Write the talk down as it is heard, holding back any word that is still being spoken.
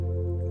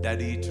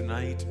Daddy,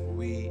 tonight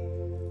we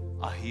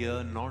are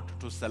here not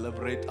to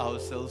celebrate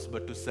ourselves,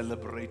 but to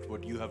celebrate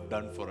what you have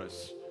done for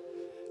us.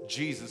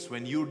 Jesus,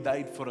 when you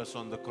died for us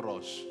on the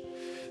cross,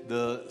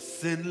 the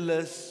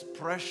sinless,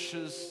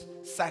 precious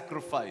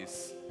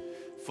sacrifice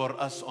for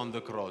us on the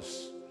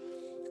cross.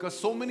 Because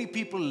so many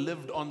people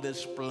lived on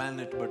this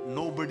planet, but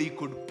nobody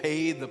could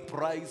pay the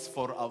price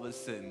for our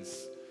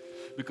sins.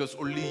 Because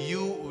only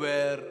you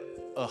were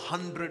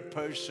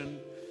 100%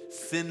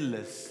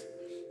 sinless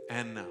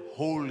and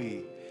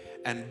holy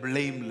and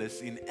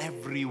blameless in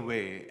every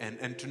way.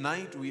 And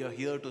tonight we are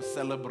here to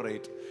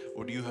celebrate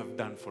what you have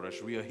done for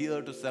us. We are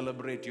here to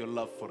celebrate your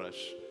love for us.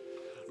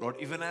 Lord,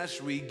 even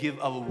as we give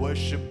our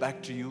worship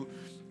back to you,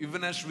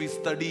 even as we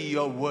study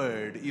your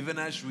word, even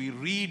as we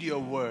read your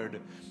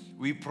word,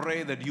 we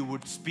pray that you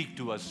would speak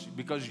to us,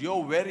 because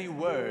your very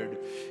word,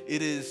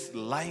 it is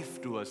life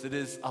to us. It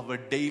is our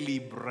daily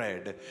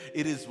bread.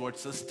 It is what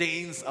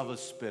sustains our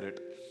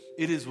spirit.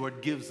 It is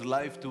what gives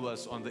life to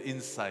us on the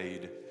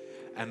inside.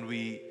 And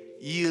we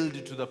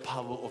yield to the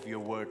power of your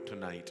word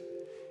tonight.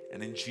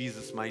 And in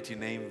Jesus' mighty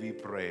name we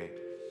pray.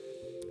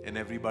 And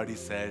everybody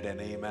said an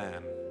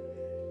amen.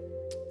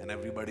 And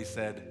everybody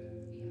said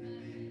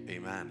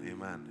amen,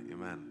 amen,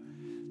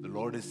 amen. The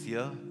Lord is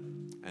here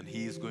and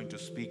He is going to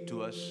speak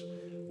to us.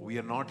 We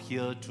are not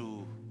here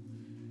to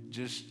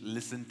just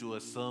listen to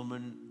a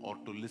sermon or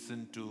to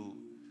listen to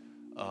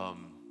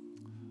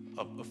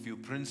a few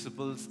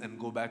principles and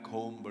go back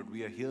home, but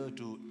we are here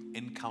to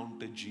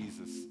encounter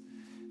Jesus.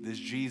 This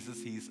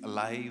Jesus, He is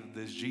alive.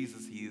 This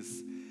Jesus, He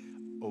is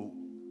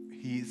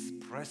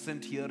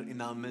present here in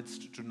our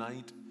midst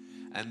tonight.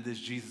 And this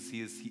Jesus,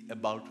 He is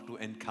about to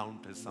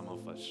encounter some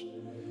of us.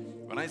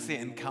 When I say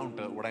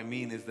encounter, what I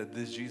mean is that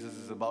this Jesus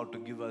is about to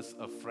give us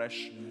a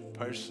fresh,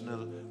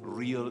 personal,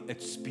 real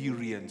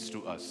experience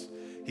to us.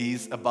 He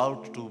is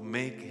about to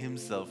make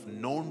Himself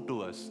known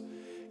to us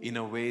in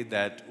a way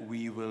that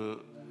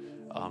we'll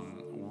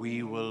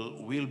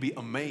be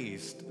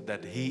amazed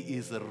that He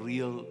is a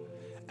real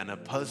and a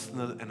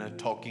personal and a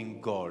talking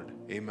God.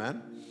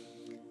 Amen.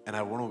 And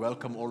I want to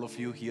welcome all of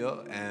you here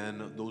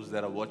and those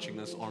that are watching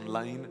us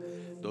online,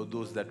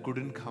 those that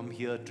couldn't come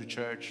here to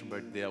church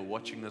but they are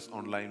watching us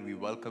online. We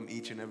welcome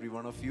each and every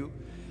one of you.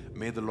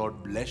 May the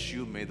Lord bless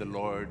you. May the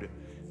Lord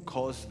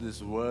cause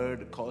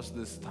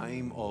this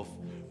time of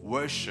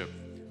worship.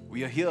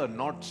 We are here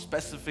not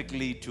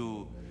specifically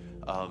to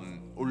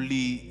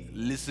only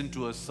listen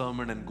to a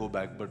sermon and go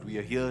back, but we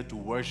are here to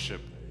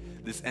worship.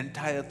 This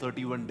entire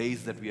 31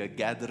 days that we are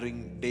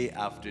gathering day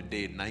after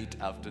day, night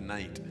after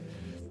night,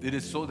 it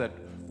is so that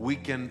we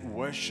can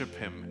worship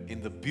Him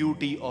in the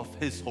beauty of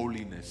His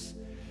holiness.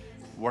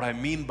 What I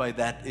mean by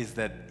that is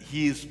that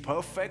He is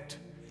perfect.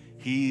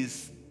 He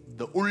is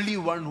the only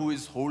one who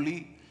is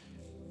holy.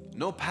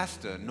 No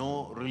pastor,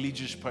 no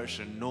religious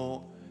person,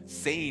 no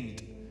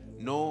saint,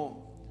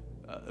 no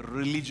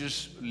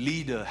religious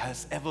leader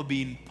has ever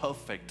been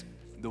perfect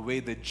the way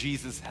that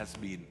Jesus has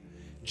been.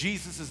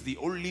 Jesus is the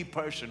only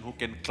person who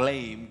can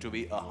claim to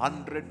be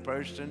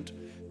 100%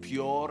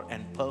 pure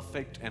and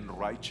perfect and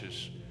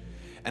righteous.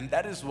 And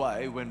that is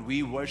why when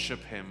we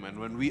worship Him and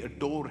when we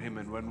adore Him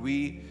and when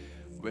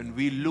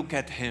we look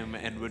at Him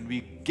and when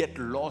we get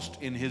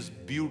lost in His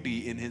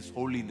beauty, in His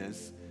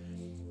holiness,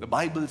 the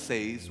Bible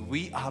says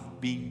we are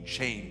being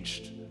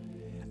changed.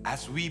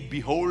 As we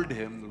behold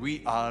Him,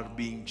 we are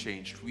being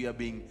changed. We are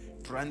being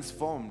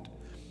transformed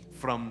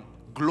from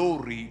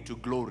glory to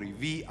glory.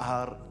 We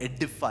are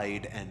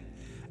edified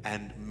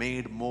and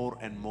made more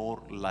and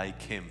more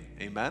like Him.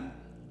 Amen?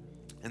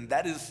 And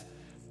that is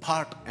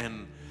part,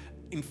 and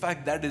in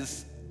fact, that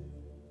is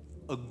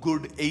a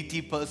good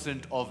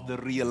 80% of the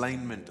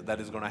realignment that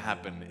is going to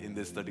happen in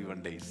this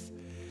 31 days.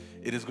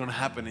 It is going to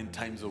happen in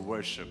times of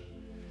worship.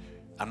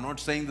 I'm not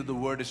saying that the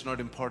word is not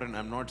important.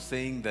 I'm not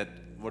saying that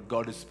what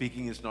God is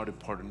speaking is not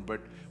important. But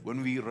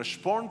when we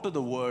respond to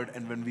the word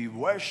and when we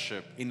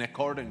worship in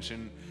accordance,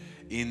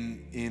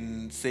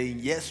 in saying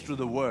yes to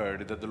the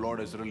word that the Lord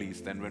has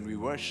released, and when we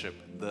worship,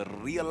 the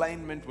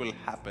realignment will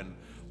happen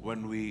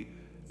when we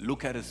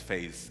look at His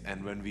face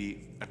and when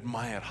we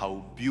admire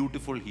how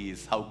beautiful He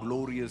is, how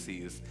glorious He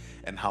is,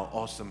 and how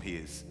awesome He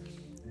is.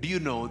 Do you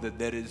know that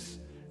there is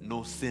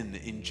no sin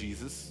in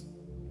Jesus?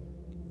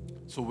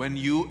 So when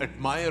you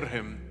admire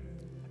Him,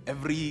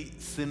 every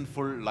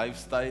sinful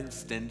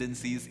lifestyles,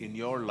 tendencies in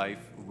your life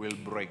will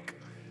break.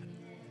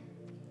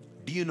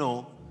 Do you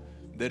know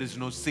there is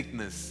no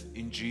sickness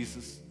in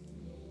Jesus?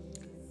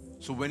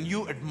 So when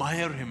you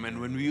admire Him and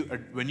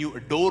when you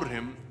adore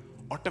Him,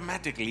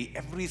 automatically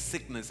every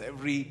sickness,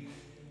 every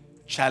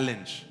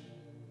challenge,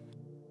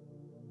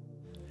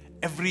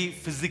 every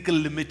physical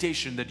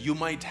limitation that you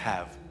might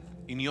have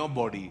in your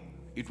body,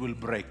 it will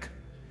break.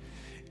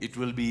 It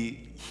will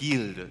be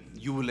healed.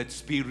 You will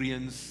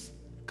experience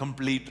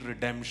complete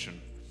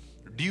redemption.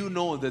 Do you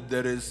know that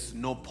there is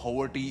no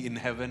poverty in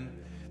heaven?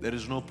 There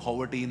is no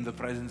poverty in the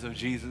presence of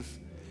Jesus.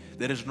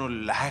 There is no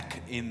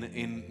lack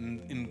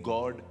in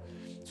God.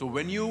 So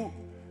when you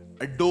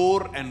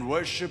adore and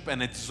worship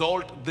and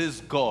exalt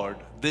this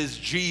God, this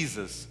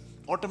Jesus,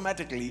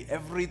 automatically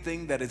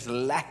everything that is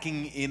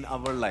lacking in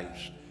our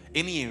lives,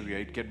 any area,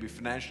 it can be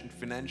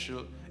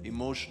financial,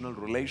 emotional,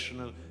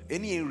 relational,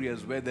 any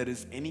areas where there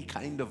is any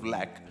kind of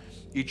lack,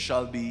 it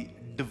shall be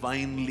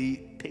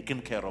divinely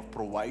taken care of,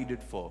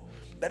 provided for.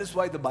 That is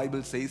why the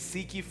Bible says,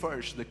 seek ye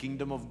first the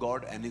kingdom of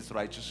God and his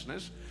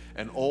righteousness,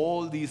 and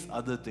all these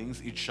other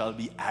things it shall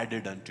be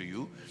added unto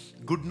you.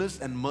 Goodness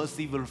and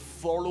mercy will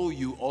follow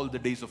you all the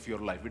days of your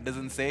life. It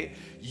doesn't say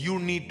you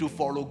need to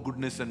follow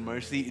goodness and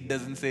mercy. It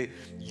doesn't say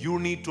you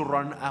need to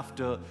run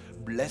after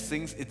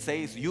blessings. It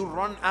says you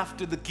run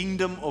after the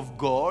kingdom of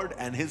God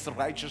and his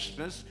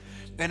righteousness,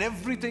 and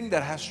everything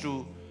that has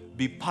to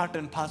be part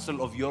and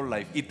parcel of your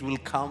life, it will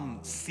come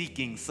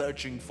seeking,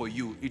 searching for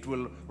you. It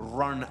will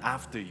run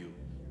after you.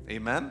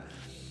 Amen.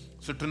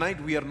 So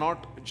tonight we are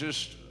not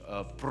just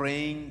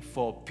praying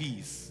for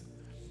peace.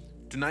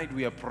 Tonight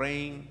we are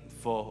praying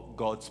for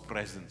God's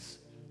presence.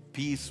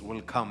 Peace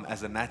will come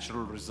as a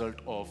natural result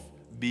of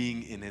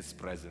being in his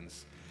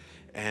presence.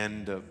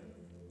 And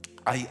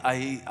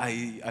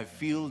I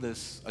feel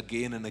this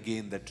again and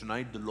again, that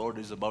tonight the Lord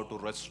is about to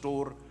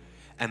restore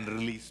and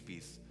release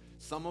peace.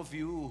 Some of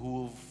you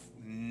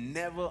who've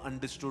never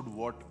understood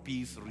what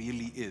peace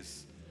really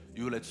is,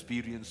 you will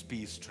experience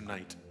peace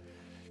tonight.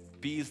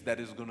 Peace that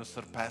is going to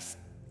surpass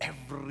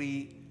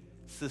every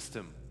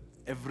system,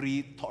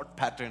 every thought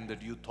pattern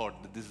that you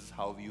thought that this is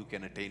how you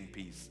can attain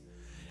peace.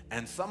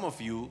 And some of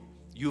you,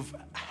 you've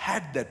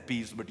had that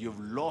peace, but you've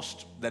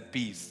lost that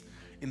peace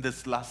in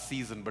this last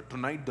season. But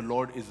tonight the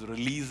Lord is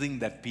releasing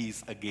that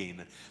peace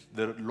again.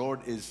 The Lord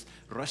is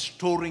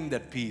restoring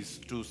that peace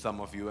to some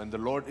of you. And the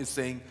Lord is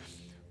saying,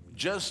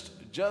 just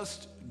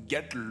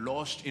get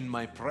lost in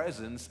my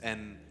presence,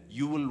 and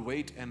you will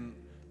wait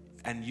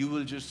and you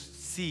will just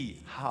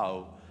see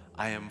how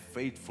I am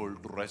faithful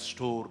to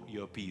restore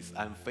your peace.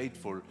 I am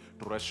faithful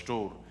to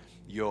restore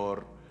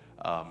your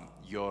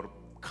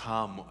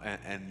calm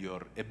and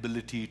your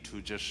ability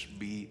to just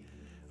be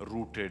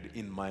rooted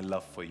in my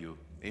love for you.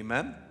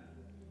 Amen.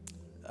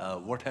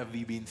 What have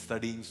we been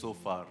studying so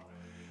far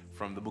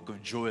from the book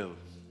of Joel?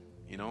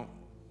 You know,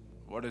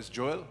 what is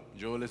Joel?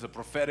 Joel is a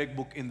prophetic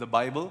book in the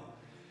Bible.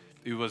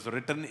 It was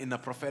written in a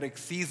prophetic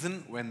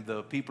season when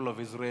the people of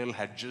Israel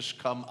had just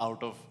come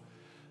out of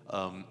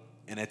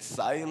an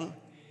exile.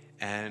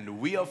 And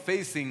we are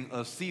facing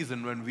a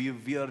season when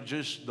we are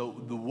just, the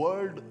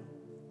world,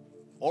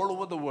 all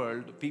over the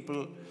world,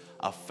 people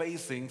are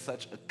facing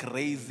such a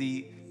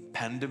crazy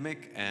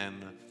pandemic,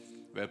 and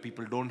where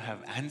people don't have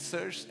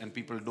answers and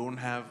people don't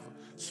have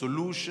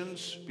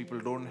solutions, people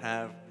don't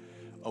have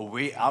a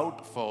way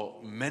out for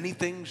many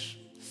things.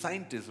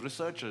 Scientists,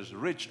 researchers,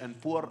 rich and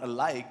poor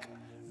alike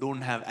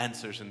don't have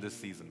answers in this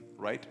season,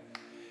 right?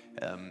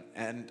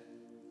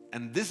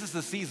 And this is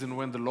the season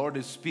when the Lord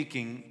is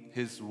speaking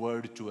his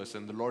word to us,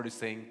 and the Lord is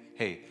saying,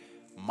 hey,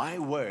 my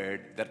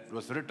word that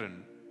was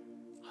written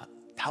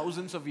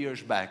thousands of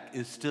years back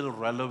is still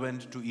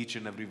relevant to each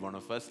and every one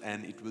of us,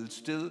 and it will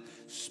still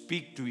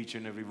speak to each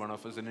and every one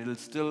of us, and it will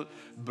still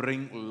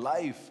bring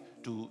life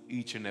to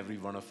each and every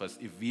one of us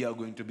if we are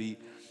going to be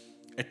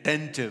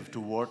attentive to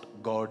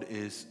what God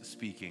is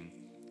speaking.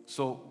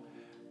 So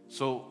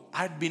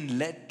I'd been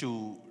led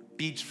to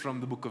teach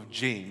from the book of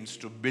James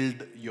to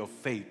build your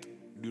faith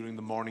during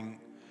the morning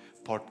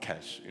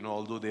podcast. You know,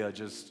 although they are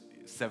just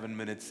 7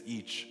 minutes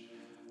each.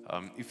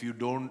 If you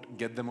don't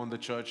get them on the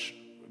church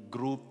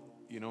group,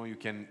 you know, you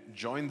can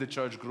join the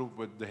church group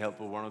with the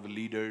help of one of the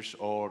leaders,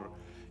 or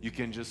you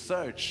can just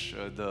search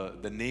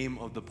the name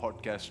of the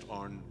podcast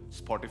on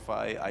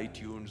Spotify,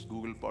 iTunes,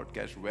 Google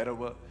Podcast,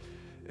 wherever.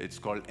 It's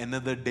called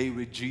Another Day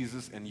with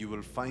Jesus, and you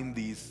will find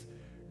these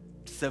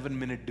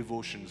 7-minute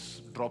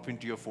devotions drop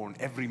into your phone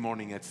every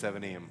morning at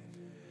 7 a.m.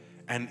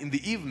 And in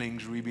the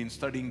evenings, we've been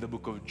studying the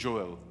book of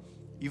Joel.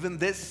 Even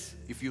this,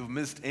 if you've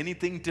missed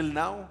anything till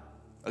now,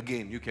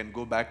 again, you can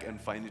go back and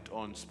find it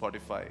on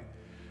Spotify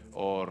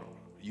or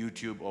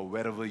YouTube or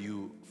wherever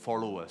you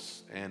follow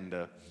us. And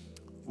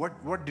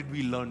what did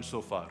we learn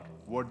so far?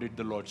 What did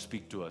the Lord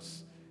speak to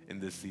us in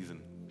this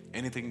season?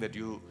 Anything that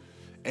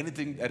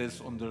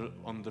is on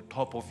the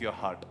top of your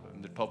heart,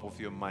 on the top of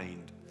your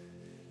mind,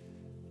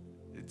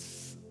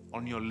 it's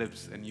on your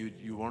lips, and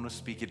you want to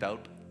speak it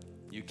out,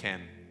 you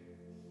can.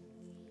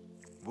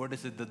 What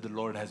is it that the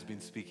Lord has been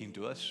speaking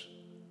to us?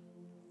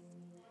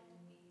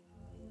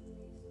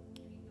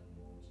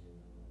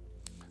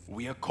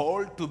 We are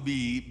called to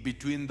be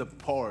between the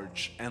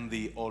porch and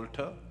the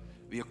altar.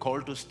 We are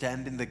called to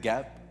stand in the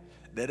gap.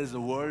 There is a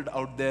world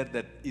out there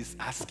that is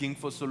asking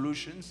for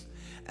solutions,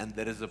 and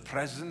there is a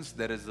presence,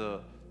 there is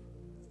a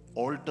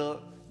altar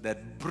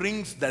that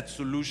brings that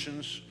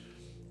solutions,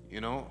 you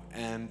know,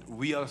 and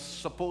we are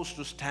supposed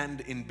to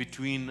stand in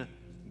between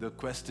the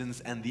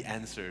questions and the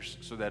answers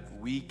so that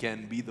we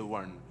can be the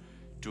one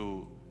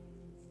to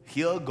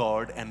hear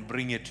God and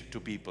bring it to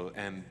people,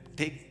 and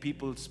take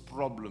people's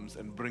problems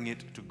and bring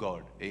it to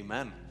God.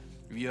 Amen.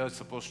 We are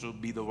supposed to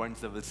be the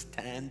ones that will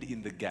stand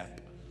in the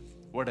gap.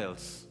 What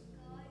else?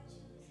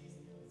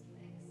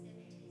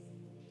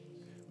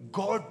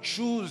 God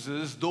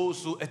chooses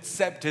those who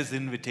accept his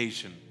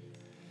invitation.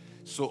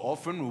 So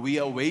often we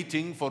are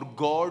waiting for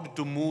God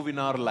to move in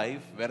our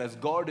life, whereas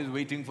God is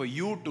waiting for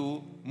you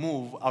to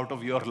move out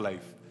of your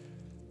life.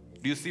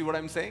 Do you see what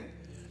I'm saying?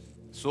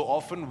 So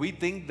often we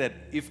think that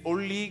if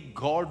only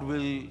God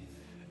will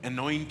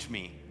anoint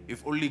me,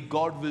 if only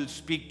God will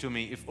speak to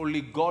me, if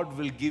only God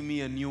will give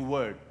me a new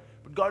word.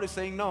 But God is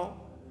saying, no,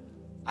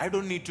 I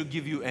don't need to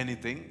give you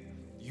anything.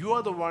 You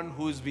are the one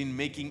who has been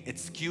making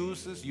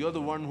excuses. You're the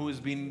one who has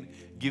been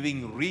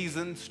giving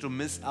reasons to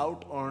miss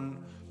out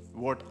on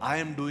what I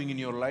am doing in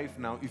your life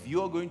now. If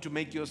you are going to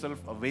make yourself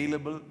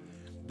available,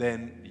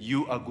 then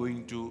you are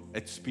going to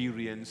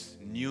experience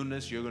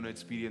newness, you're going to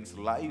experience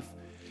life,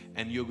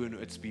 and you're going to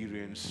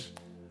experience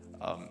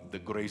the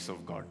grace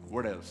of God.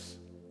 What else?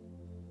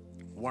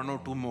 One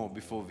or two more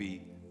before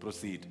we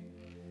proceed.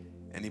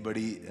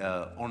 Anybody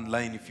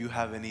online, if you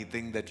have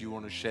anything that you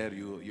want to share,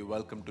 you're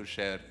welcome to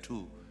share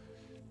too.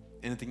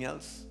 Anything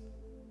else?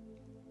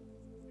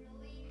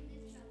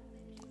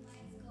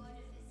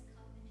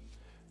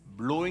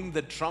 Blowing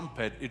the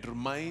trumpet, it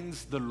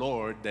reminds the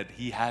Lord that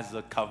He has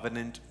a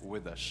covenant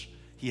with us.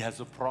 He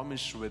has a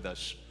promise with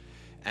us.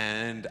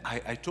 And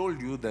I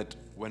told you that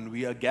when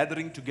we are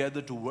gathering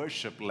together to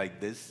worship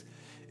like this,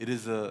 it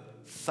is a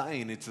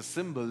sign, it's a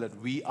symbol that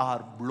we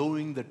are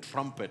blowing the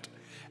trumpet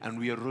and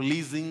we are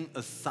releasing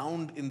a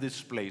sound in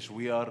this place.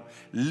 We are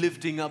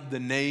lifting up the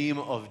name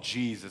of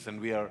Jesus, and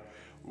we are,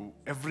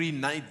 every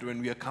night when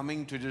we are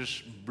coming to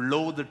just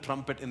blow the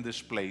trumpet in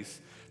this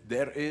place,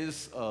 there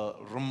is a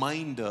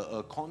reminder,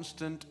 a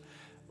constant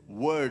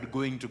word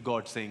going to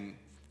God saying,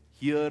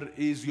 here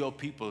is your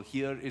people.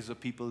 Here is a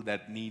people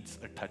that needs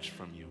a touch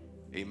from you.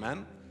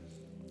 Amen?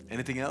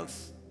 Anything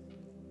else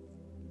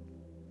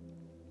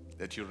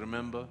that you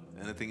remember?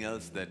 Anything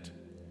else that...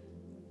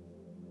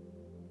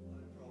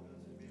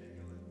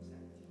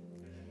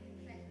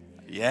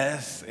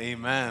 Yes,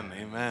 amen,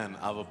 amen.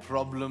 Our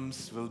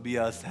problems will be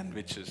our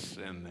sandwiches,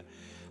 and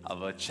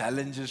our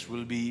challenges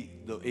will be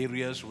the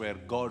areas where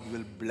God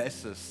will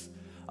bless us.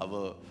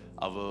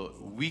 Our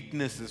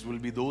weaknesses will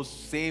be those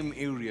same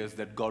areas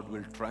that God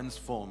will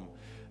transform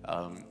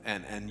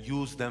and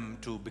use them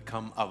to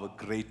become our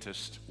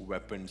greatest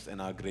weapons and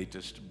our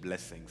greatest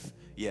blessings.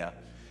 Yeah.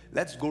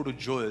 Let's go to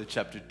Joel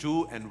chapter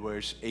 2 and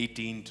verse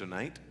 18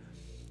 tonight.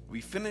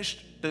 We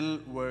finished till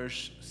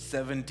verse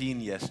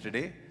 17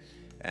 yesterday,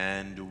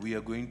 and we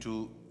are going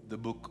to the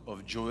book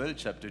of Joel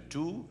chapter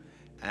 2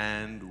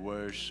 and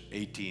verse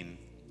 18.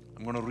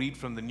 I'm going to read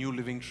from the New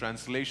Living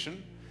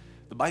Translation.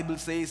 The Bible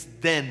says,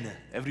 then.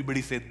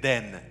 Everybody say,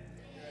 then.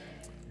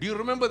 Do you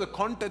remember the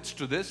context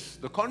to this?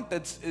 The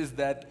context is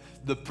that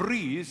the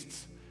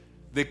priests,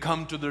 they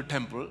come to the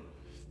temple.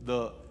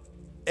 The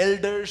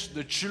elders,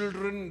 the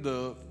children,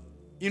 the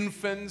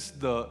infants,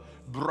 the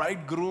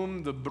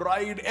bridegroom, the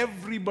bride,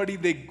 everybody,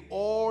 they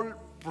all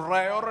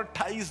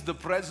prioritize the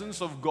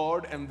presence of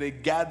God, and they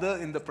gather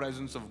in the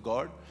presence of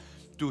God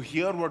to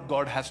hear what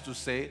God has to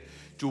say,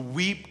 to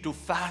weep, to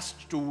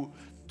fast, to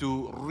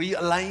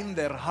realign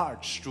their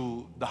hearts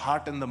to the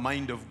heart and the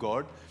mind of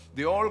God.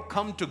 They all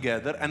come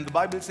together, and the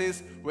Bible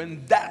says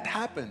when that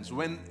happens,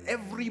 when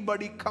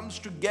everybody comes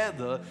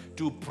together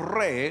to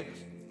pray,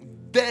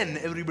 then,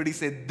 everybody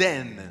say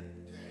then.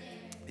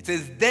 It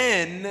says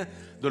then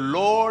the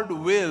Lord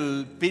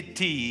will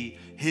pity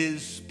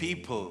His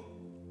people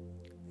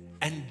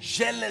and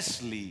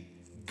jealously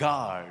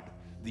guard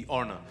the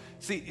honor.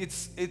 See,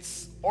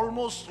 it's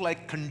almost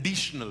like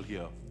conditional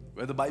here,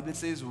 where the Bible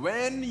says,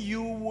 when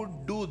you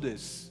would do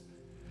this,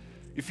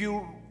 if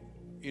you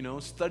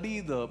study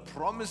the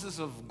promises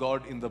of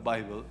God in the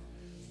Bible,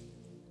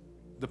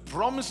 the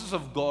promises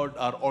of God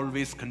are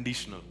always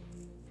conditional.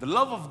 The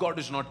love of God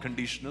is not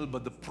conditional,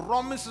 but the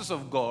promises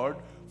of God,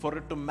 for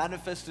it to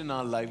manifest in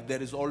our life,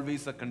 there is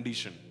always a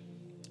condition.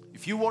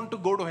 If you want to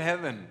go to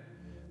heaven,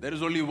 there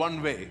is only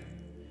one way.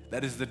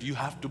 That is that you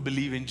have to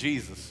believe in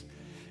Jesus.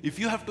 If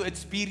you have to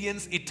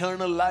experience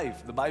eternal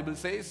life, the Bible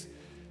says,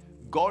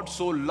 God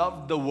so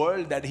loved the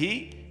world that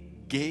He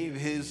gave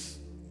His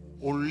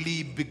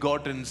only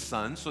begotten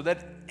Son, so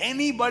that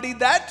anybody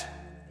that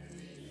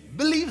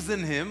believes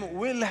in Him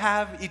will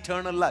have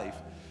eternal life.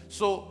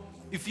 So,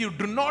 if you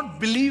do not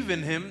believe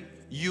in Him,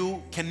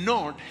 you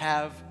cannot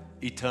have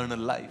eternal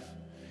life.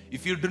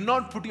 If you do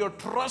not put your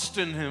trust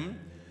in Him,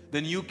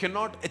 then you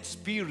cannot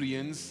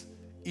experience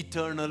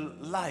eternal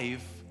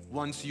life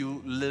once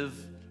you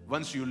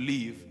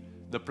leave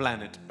the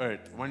planet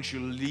Earth. Once you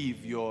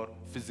leave your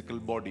physical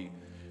body,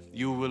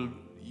 you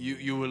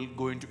will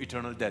go into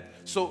eternal death.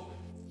 So,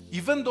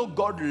 even though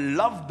God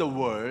loved the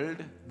world,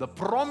 the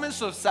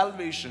promise of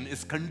salvation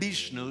is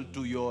conditional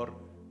to your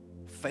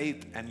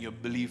faith and your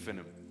belief in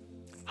Him.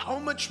 How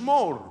much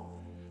more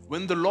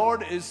when the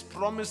Lord is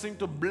promising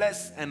to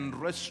bless and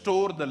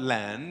restore the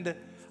land,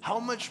 how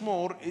much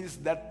more is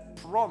that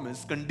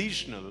promise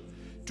conditional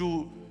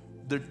to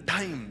the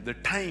time?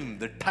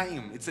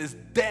 It says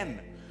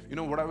then.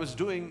 What I was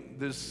doing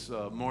this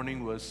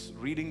morning was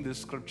reading this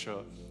scripture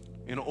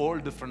in all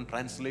different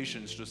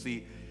translations to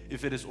see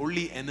if it is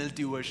only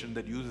NLT version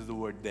that uses the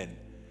word then.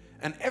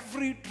 And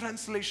every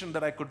translation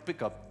that I could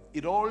pick up,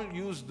 it all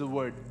used the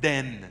word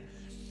then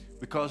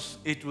because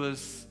it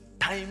was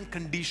time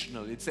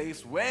conditional. It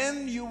says,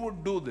 when you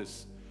would do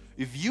this,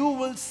 if you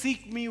will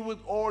seek me with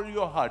all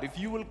your heart, if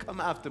you will come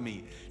after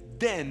me,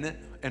 then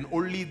and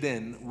only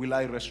then will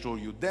I restore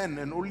you. Then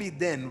and only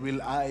then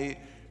will I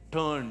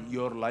turn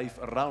your life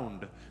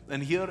around.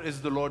 And here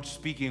is the Lord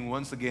speaking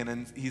once again,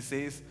 and he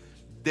says,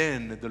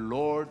 then the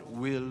Lord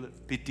will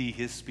pity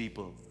his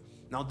people.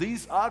 Now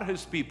these are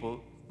his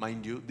people,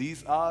 mind you.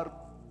 These are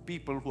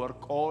people who are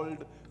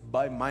called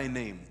by my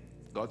name.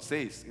 God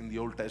says in the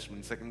Old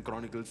Testament, 2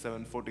 Chronicles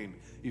 7:14,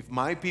 if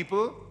my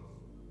people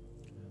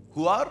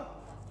who are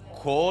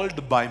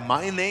called by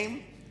my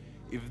name,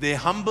 if they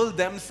humble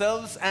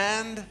themselves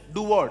and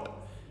do what?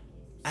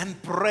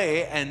 And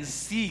pray and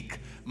seek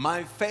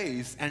my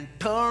face and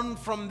turn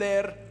from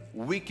their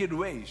wicked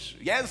ways.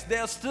 Yes, they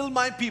are still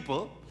my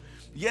people.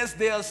 Yes,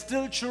 they are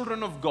still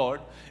children of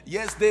God.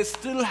 Yes, they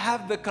still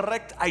have the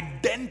correct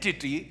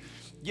identity.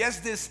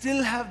 Yes, they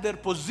still have their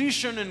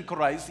position in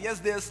Christ. Yes,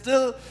 they are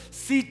still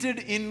seated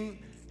in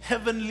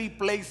heavenly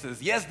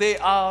places. Yes, they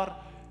are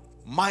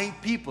my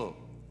people.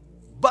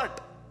 But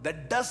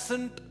that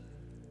doesn't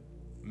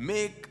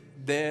make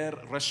their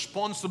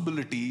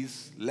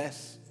responsibilities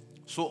less.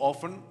 So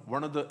often,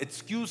 one of the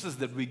excuses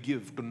that we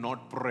give to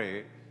not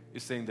pray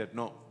is saying that,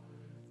 no,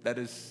 that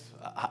is,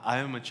 I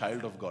am a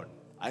child of God.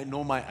 I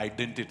know my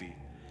identity.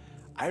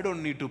 I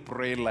don't need to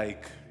pray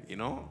like,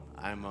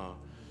 I'm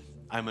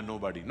a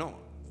nobody. No.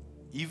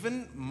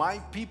 Even my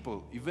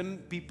people, even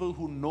people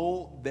who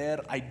know their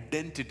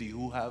identity,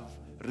 who have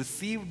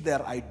received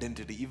their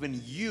identity, even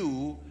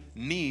you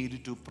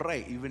need to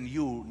pray. Even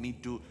you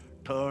need to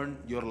turn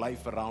your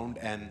life around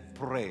and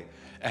pray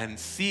and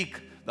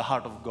seek the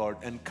heart of God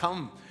and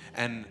come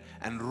and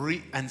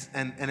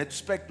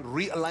expect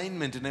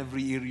realignment in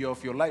every area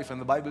of your life.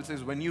 And the Bible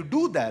says when you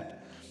do that,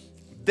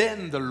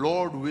 then the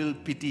Lord will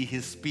pity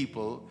his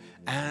people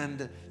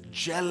and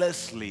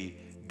jealously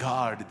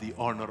guard the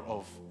honor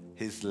of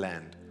his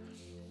land.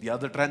 The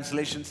other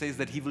translation says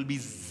that he will be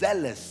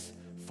zealous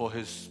for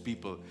his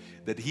people,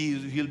 that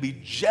he'll be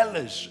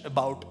jealous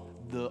about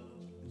the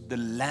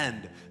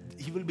land.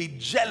 He will be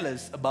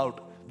jealous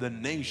about the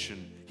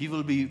nation. He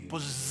will be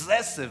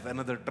possessive.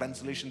 Another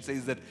translation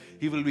says that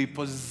he will be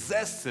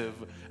possessive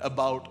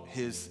about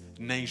his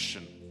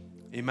nation.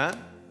 Amen?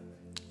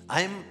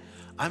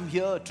 I'm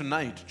here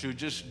tonight to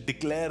just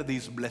declare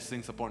these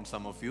blessings upon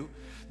some of you,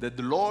 that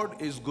the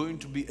Lord is going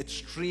to be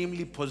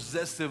extremely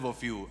possessive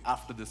of you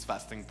after this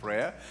fasting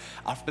prayer,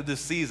 after this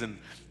season.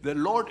 The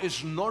Lord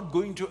is not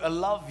going to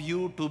allow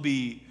you to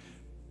be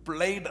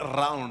played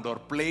around or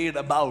played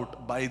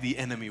about by the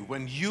enemy.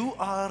 When you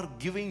are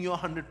giving your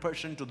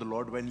 100% to the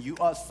Lord, when you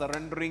are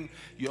surrendering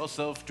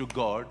yourself to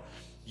God,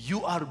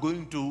 you are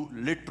going to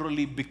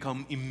literally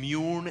become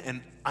immune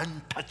and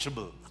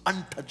untouchable.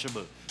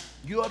 Untouchable.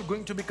 You are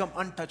going to become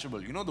untouchable.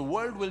 The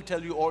world will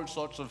tell you all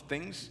sorts of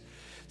things,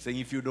 saying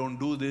if you don't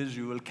do this,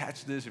 you will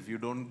catch this. If you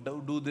don't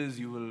do this,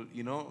 you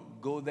will,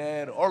 go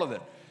there, all of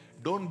that.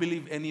 Don't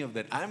believe any of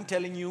that. I'm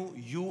telling you,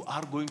 you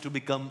are going to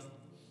become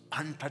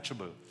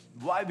untouchable.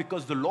 Why?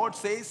 Because the Lord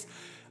says,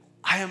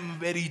 I am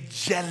very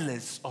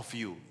jealous of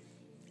you.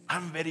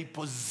 I'm very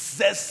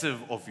possessive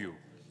of you.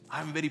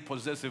 I'm very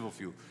possessive of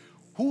you.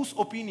 Whose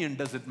opinion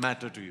does it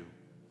matter to you?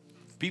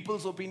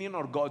 People's opinion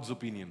or God's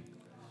opinion?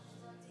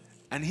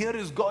 And here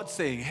is God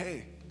saying,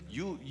 hey,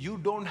 you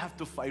don't have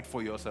to fight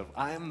for yourself.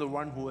 I am the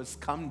one who has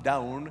come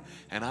down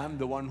and I'm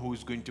the one who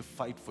is going to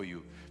fight for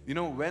you.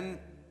 When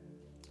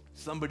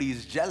somebody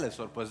is jealous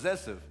or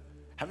possessive,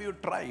 have you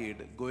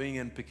tried going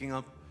and picking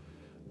up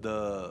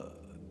the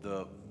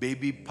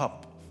baby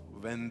pup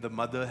when the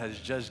mother has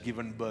just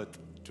given birth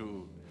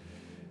to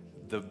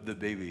the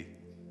baby?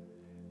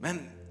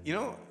 Man,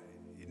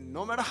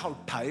 no matter how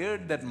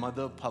tired that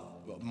mother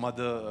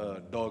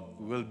dog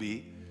will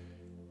be,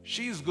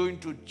 she is going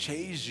to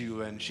chase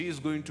you and she is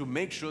going to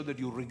make sure that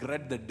you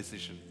regret that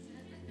decision.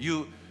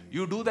 You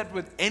do that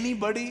with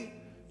anybody.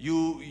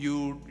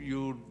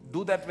 You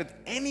do that with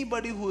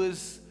anybody who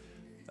is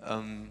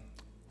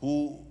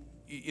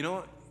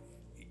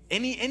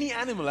any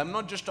animal. I'm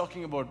not just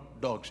talking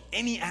about dogs.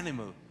 Any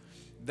animal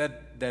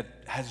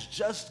that has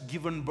just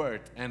given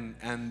birth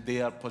and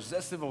they are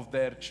possessive of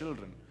their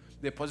children.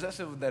 They're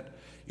possessive of that.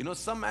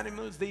 Some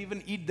animals, they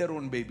even eat their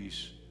own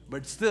babies.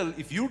 But still,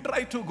 if you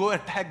try to go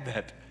attack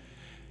that,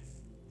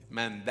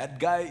 man, that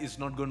guy is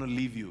not going to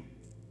leave you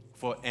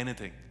for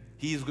anything.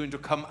 He is going to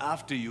come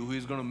after you. He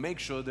is going to make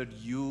sure that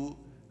you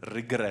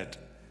regret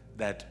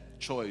that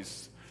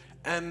choice.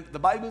 And the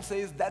Bible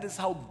says that is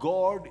how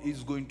God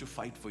is going to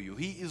fight for you.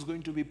 He is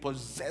going to be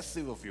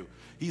possessive of you.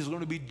 He is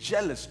going to be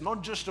jealous,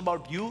 not just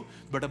about you,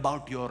 but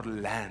about your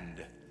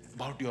land.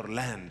 About your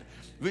land.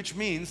 Which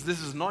means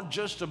this is not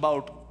just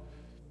about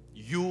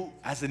you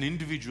as an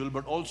individual,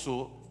 but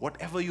also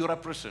whatever you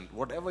represent.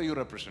 Whatever you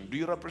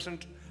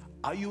represent.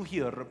 Are you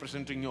here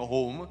representing your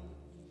home?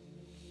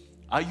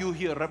 Are you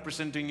here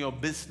representing your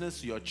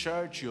business, your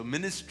church, your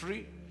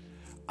ministry?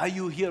 Are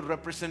you here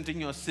representing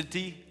your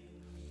city?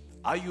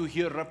 Are you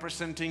here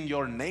representing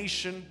your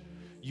nation,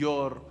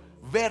 your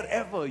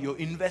Wherever your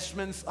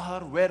investments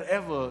are,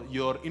 wherever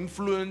your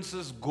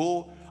influences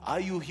go, are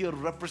you here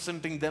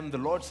representing them? The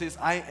Lord says,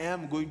 I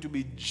am going to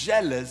be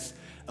jealous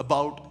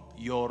about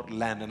your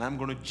land, and I'm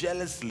going to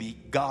jealously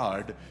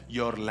guard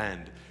your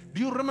land.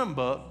 Do you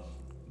remember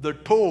the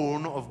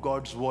tone of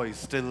God's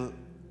voice till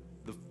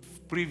the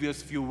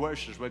previous few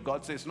verses where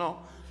God says, no,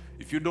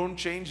 if you don't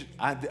change,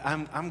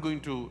 I'm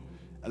going to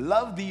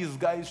allow these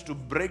guys to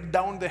break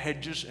down the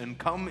hedges and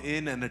come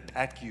in and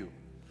attack you.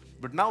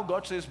 But now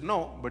God says,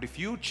 no, but if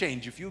you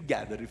change, if you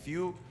gather, if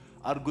you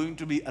are going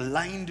to be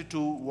aligned to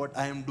what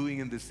I am doing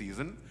in this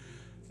season,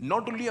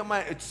 not only am I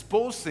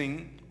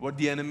exposing what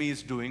the enemy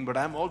is doing, but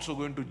I'm also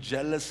going to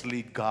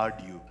jealously guard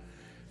you.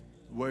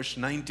 Verse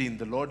 19,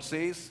 the Lord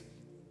says,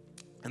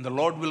 and the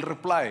Lord will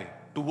reply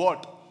to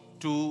what?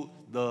 To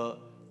the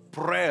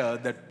prayer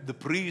that the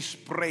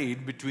priest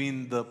prayed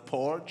between the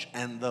porch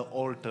and the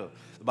altar.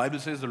 The Bible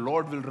says the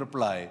Lord will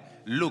reply,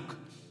 look,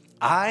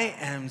 I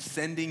am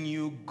sending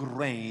you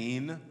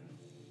grain,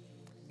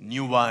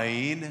 new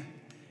wine,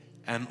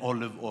 and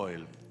olive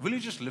oil. Will you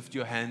just lift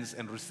your hands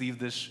and receive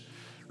this?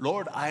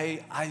 Lord,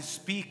 I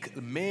speak,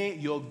 may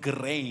your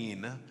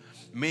grain,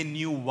 may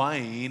new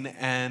wine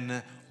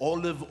and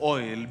olive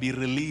oil be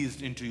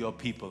released into your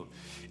people,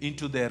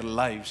 into their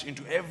lives,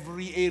 into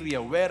every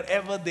area,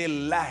 wherever they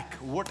lack,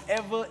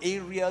 whatever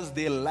areas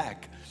they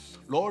lack.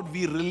 Lord,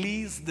 we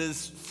release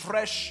this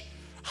fresh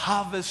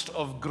harvest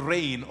of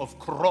grain, of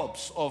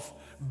crops, of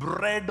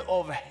bread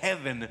of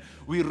heaven.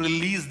 We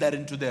release that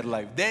into their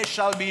life. There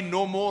shall be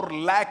no more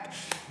lack.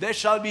 There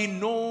shall be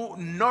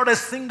not a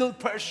single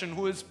person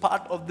who is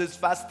part of this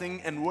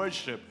fasting and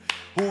worship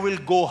who will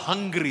go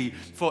hungry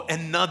for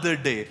another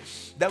day.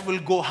 That will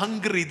go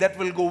hungry, that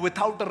will go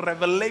without a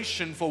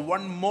revelation for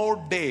one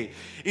more day.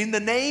 In the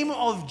name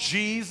of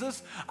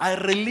Jesus, I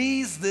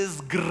release this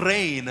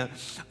grain.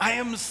 I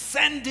am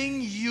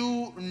sending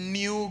you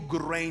new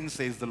grain,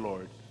 says the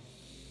Lord.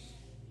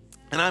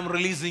 And I'm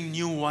releasing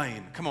new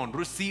wine. Come on,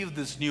 receive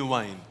this new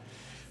wine.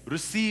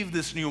 Receive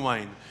this new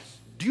wine.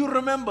 Do you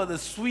remember the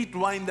sweet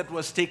wine that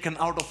was taken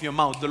out of your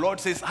mouth? The Lord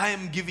says, I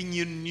am giving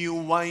you new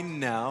wine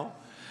now.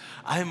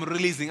 I am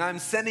releasing, I am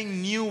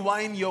sending new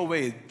wine your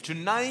way.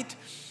 Tonight,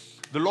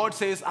 the Lord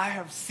says, I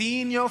have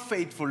seen your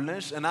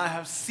faithfulness, and I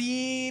have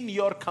seen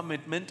your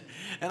commitment,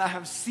 and I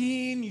have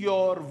seen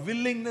your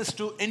willingness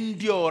to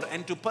endure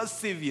and to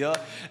persevere,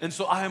 and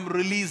so I am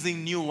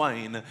releasing new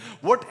wine.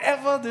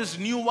 Whatever this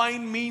new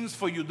wine means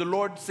for you, the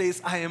Lord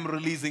says, I am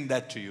releasing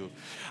that to you.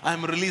 I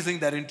am releasing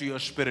that into your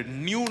spirit.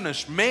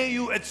 Newness. May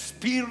you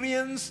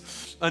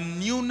experience a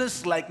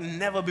newness like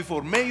never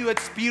before. May you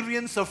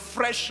experience a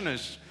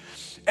freshness.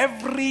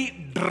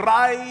 Every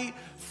dry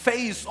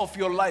phase of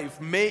your life,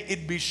 may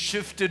it be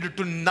shifted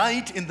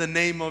tonight in the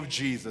name of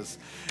Jesus.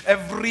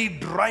 Every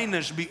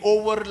dryness be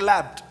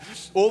overlapped,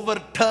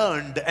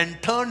 overturned,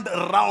 and turned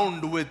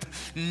around with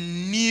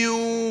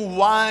new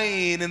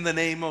wine in the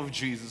name of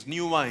Jesus.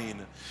 New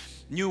wine.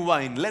 New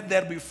wine. Let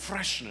there be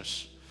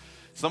freshness.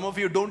 Some of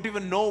you don't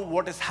even know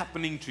what is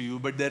happening to you,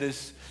 but there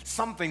is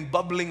something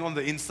bubbling on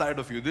the inside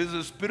of you. This is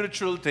a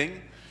spiritual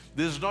thing.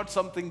 This is not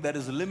something that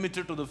is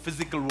limited to the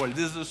physical world.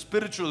 This is a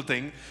spiritual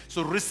thing.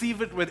 So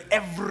receive it with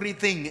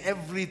everything,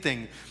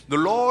 everything. The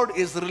Lord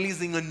is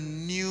releasing a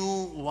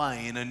new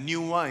wine, a new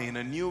wine,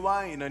 a new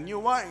wine, a new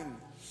wine.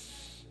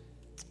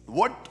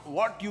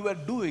 What you were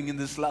doing in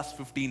this last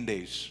 15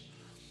 days,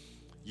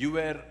 you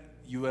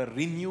were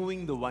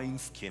renewing the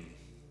wineskin.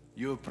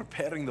 You were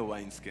preparing the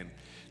wineskin.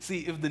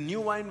 See, if the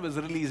new wine was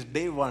released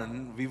day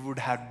one, we would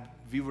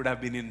have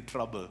been in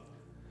trouble.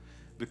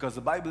 Because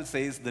the Bible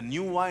says the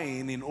new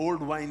wine in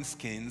old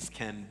wineskins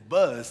can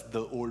burst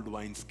the old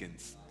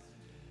wineskins.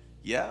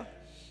 Yeah?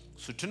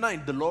 So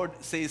tonight the Lord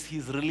says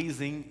He's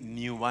releasing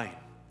new wine.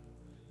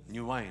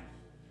 New wine.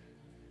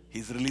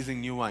 He's releasing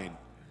new wine.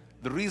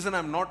 The reason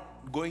I'm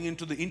not going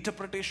into the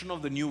interpretation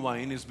of the new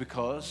wine is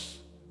because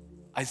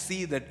I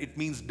see that it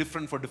means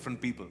different for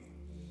different people.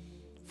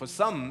 For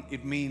some,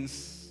 it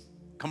means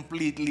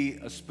completely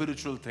a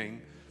spiritual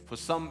thing. For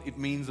some, it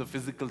means a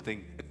physical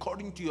thing.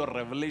 According to your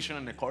revelation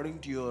and according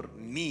to your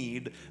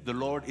need, the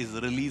Lord is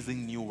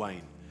releasing new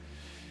wine.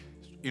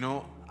 You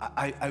know,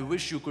 I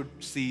wish you could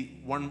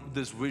see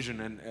this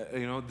vision,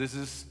 and this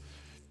is,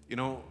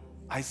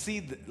 I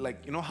see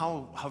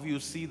how you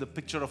see the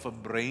picture of a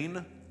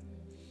brain.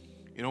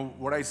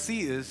 What I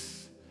see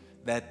is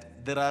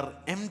that there are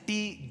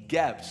empty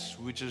gaps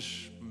which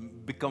has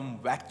become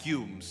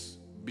vacuums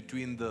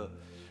between the,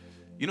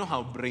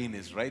 how brain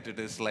is, right? It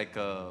is like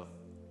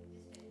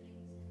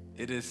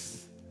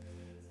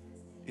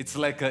it's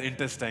like an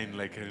intestine,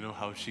 like,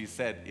 how she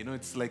said,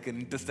 it's like an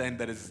intestine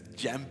that is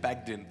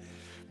jam-packed in.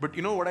 But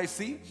what I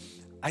see?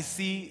 I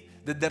see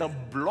that there are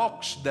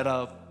blocks that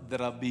are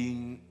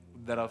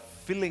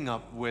filling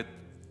up with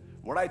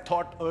what I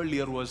thought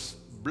earlier was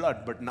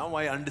blood, but now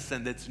I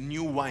understand that's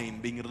new wine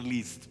being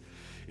released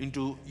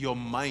into your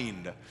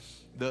mind.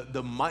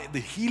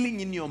 the healing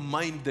in your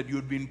mind that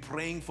you've been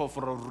praying for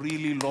a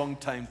really long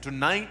time.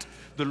 Tonight,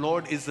 the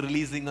Lord is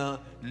releasing a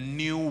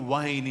new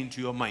wine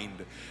into your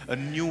mind, a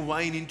new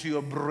wine into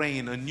your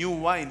brain, a new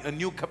wine, a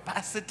new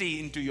capacity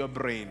into your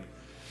brain.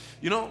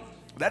 You know,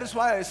 that is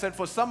why I said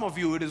for some of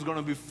you it is going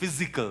to be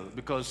physical,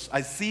 because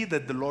I see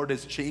that the Lord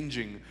is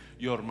changing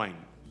your mind.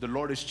 The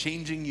Lord is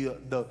changing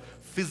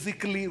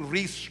physically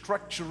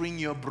restructuring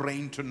your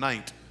brain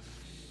tonight.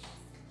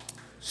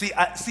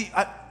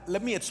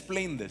 Let me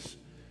explain this.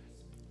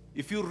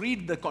 If you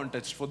read the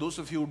context, for those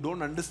of you who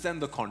don't understand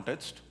the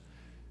context,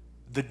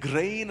 the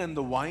grain and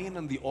the wine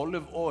and the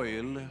olive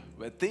oil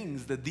were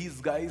things that these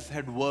guys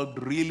had worked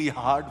really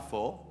hard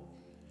for,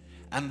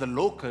 and the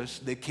locusts,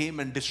 they came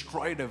and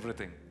destroyed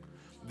everything.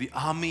 The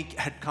army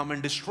had come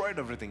and destroyed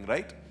everything,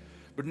 right?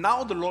 But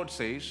now the Lord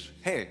says,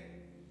 hey,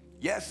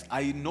 yes,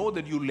 I know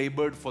that you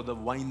labored for the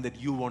wine that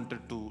you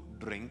wanted to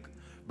drink,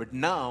 but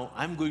now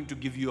I'm going to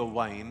give you a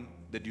wine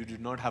that you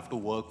did not have to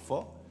work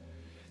for,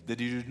 that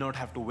you did not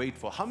have to wait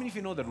for. How many of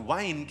you know that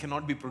wine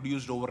cannot be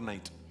produced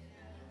overnight?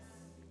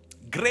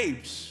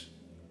 Grapes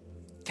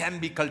can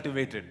be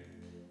cultivated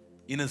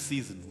in a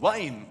season.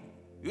 Wine,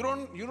 you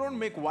don't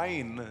make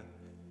wine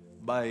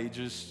by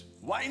just,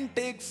 wine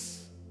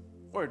takes,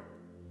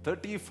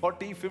 30,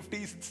 40,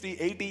 50, 60,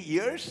 80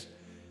 years?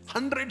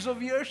 Hundreds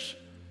of years?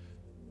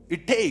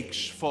 It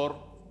takes for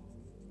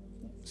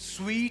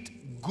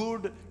sweet,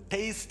 good,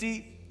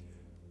 tasty,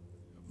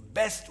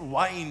 best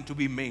wine to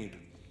be made.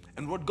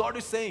 And what God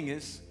is saying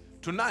is,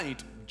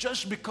 tonight,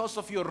 just because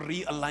of your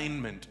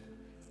realignment,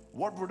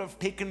 what would have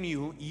taken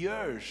you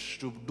years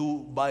to do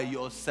by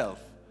yourself,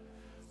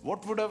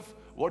 what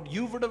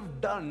you would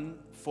have done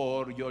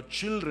for your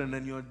children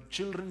and your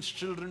children's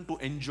children to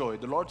enjoy,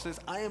 the Lord says,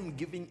 I am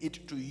giving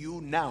it to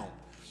you now.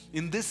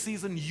 In this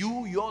season,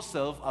 you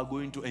yourself are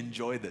going to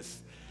enjoy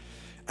this.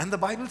 And the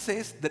Bible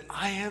says that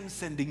I am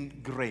sending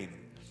grain.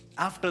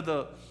 After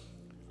the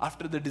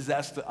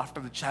disaster, after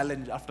the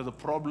challenge, after the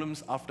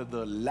problems, after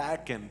the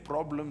lack and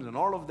problems and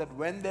all of that,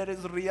 when there is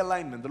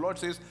realignment, the Lord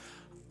says,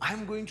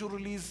 I'm going to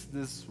release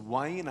this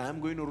wine,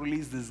 I'm going to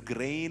release this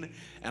grain,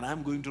 and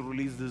I'm going to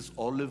release this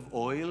olive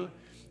oil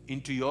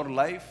into your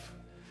life.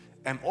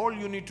 And all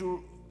you need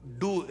to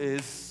do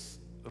is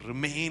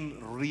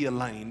remain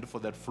realigned for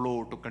that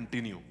flow to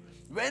continue.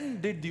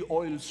 When did the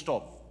oil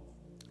stop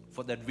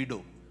for that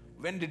widow?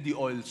 When did the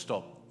oil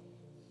stop?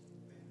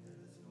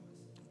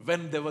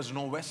 When there was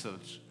no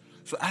vessels.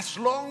 So as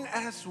long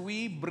as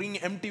we bring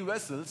empty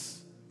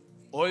vessels,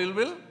 oil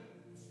will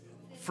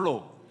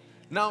flow.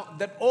 Now,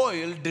 that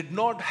oil did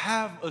not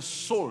have a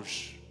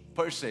source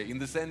per se, in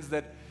the sense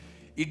that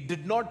it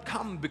did not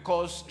come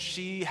because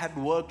she had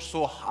worked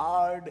so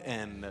hard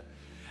and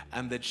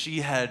that she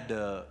had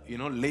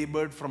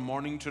labored from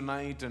morning to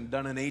night and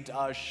done an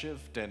 8-hour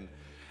shift and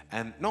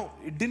no,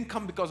 it didn't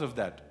come because of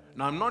that.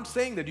 Now, I'm not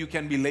saying that you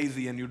can be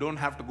lazy and you don't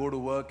have to go to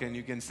work and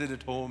you can sit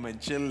at home and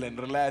chill and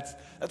relax.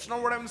 That's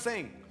not what I'm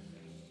saying.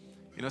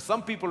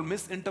 Some people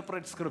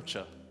misinterpret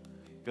scripture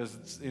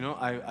because,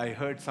 I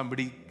heard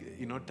somebody,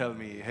 tell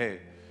me,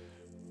 hey,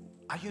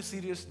 are you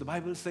serious? The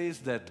Bible says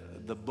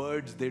that the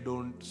birds, they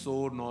don't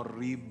sow nor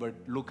reap, but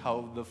look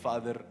how the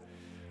Father.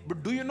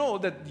 But do you know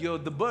that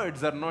the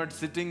birds are not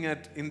sitting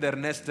in their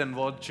nest and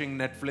watching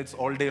Netflix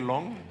all day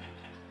long?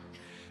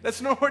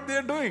 That's not what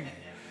they're doing.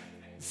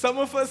 Some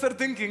of us are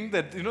thinking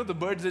that, the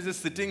birds are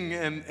just sitting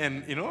and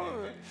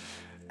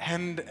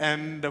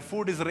the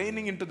food is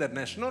raining into that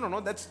nest. No.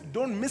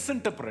 Don't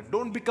misinterpret.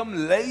 Don't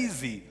become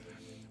lazy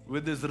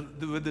with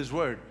this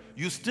word.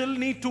 You still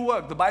need to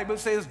work. The Bible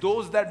says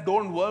those that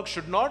don't work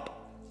should not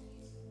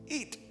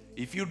eat.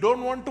 If you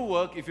don't want to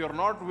work, if you're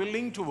not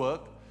willing to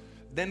work,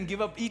 then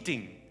give up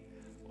eating.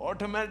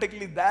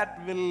 Automatically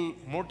that will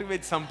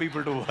motivate some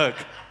people to work.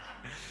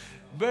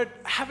 But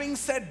having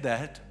said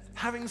that,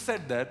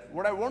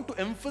 what I want to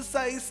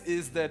emphasize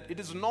is that it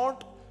is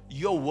not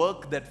your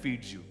work that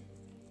feeds you.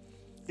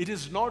 It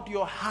is not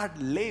your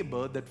hard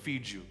labor that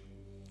feeds you.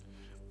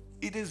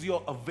 It is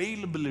your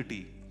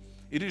availability.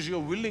 It is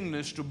your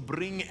willingness to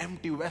bring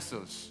empty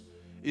vessels.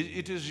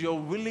 It is your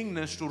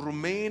willingness to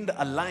remain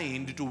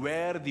aligned to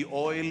where the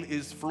oil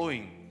is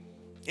flowing.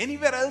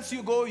 Anywhere else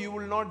you go, you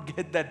will not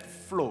get that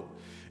flow.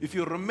 If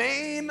you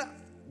remain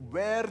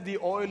where the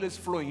oil is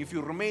flowing, if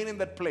you remain in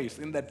that place,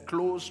 in that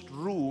closed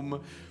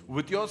room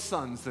with your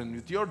sons and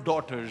with your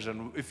daughters,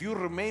 and if you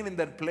remain in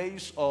that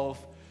place of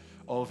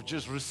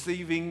just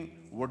receiving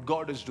what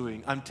God is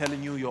doing, I'm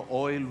telling you, your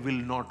oil will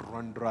not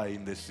run dry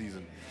in this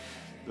season.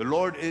 The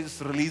Lord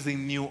is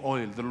releasing new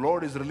oil. The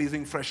Lord is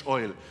releasing fresh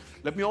oil.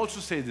 Let me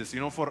also say this,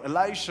 for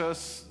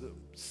Elisha's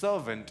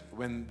servant,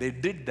 when they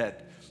did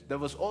that, there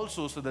was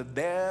also so that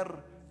their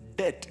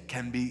debt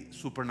can be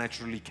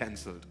supernaturally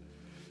cancelled.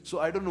 So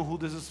I don't know who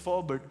this is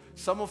for, but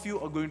some of you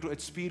are going to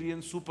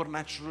experience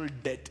supernatural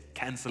debt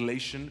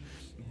cancellation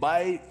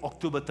by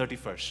October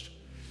 31st.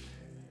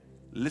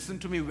 Listen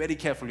to me very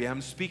carefully.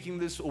 I'm speaking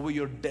this over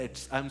your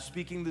debts. I'm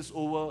speaking this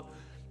over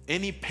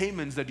any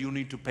payments that you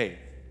need to pay.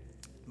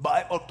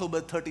 By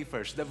October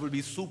 31st, there will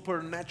be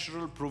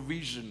supernatural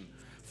provision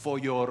for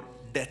your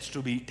debts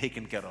to be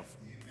taken care of.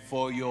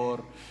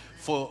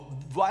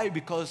 Why?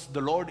 Because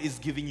the Lord is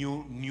giving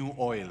you new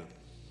oil.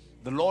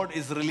 The Lord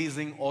is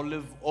releasing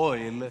olive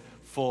oil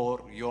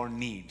for your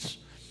needs.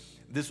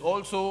 This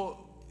also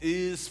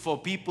is for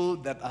people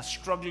that are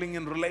struggling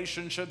in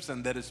relationships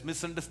and there is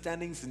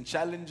misunderstandings and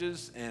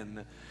challenges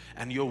and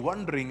you're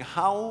wondering,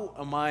 how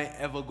am I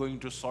ever going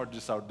to sort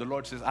this out? The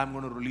Lord says, I'm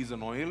going to release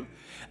an oil,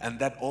 and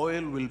that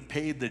oil will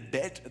pay the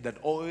debt. That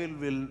oil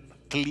will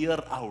clear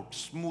out,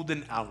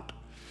 smoothen out.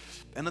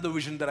 Another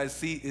vision that I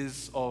see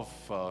is of,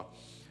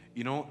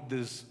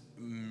 this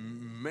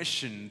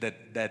machine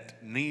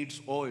that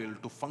needs oil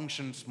to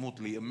function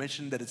smoothly. A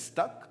machine that is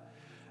stuck,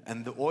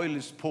 and the oil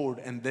is poured,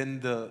 and then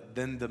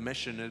the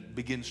machine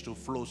begins to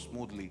flow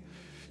smoothly.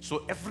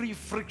 So every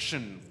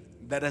friction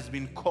that has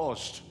been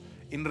caused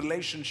in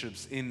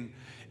relationships, in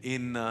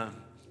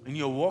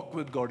your walk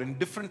with God, in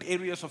different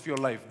areas of your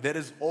life, there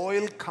is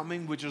oil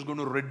coming which is going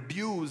to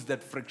reduce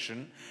that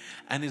friction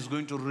and is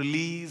going to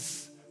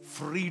release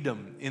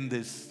freedom in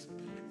this,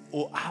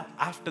 or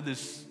after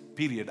this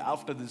period,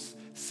 after this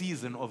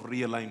season of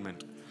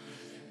realignment.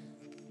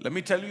 Let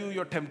me tell you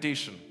your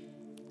temptation.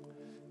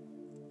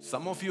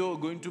 Some of you are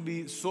going to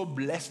be so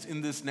blessed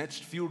in this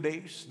next few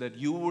days that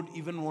you would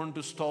even want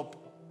to stop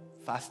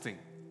fasting.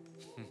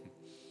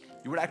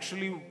 You would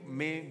actually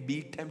may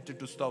be tempted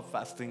to stop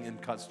fasting and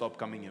stop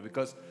coming here,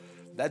 because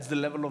that's the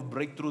level of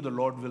breakthrough the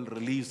Lord will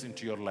release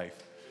into your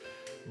life.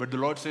 But the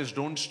Lord says,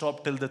 don't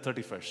stop till the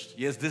 31st.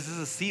 Yes, this is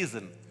a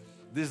season.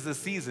 This is a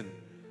season.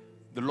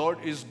 The Lord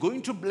is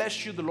going to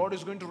bless you. The Lord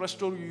is going to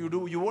restore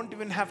you. You won't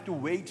even have to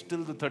wait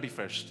till the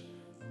 31st.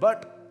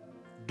 But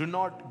do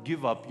not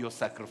give up your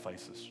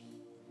sacrifices.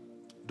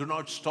 Do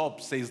not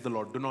stop, says the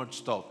Lord. Do not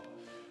stop.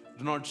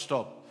 Do not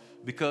stop.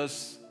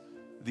 Because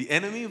the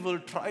enemy will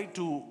try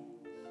to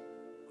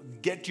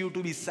get you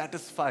to be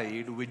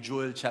satisfied with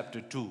Joel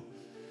chapter 2,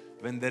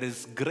 when there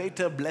is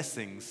greater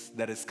blessings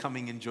that is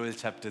coming in Joel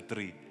chapter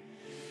 3.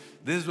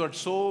 This is what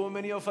so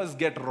many of us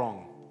get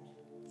wrong.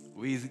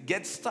 We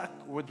get stuck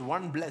with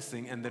one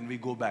blessing and then we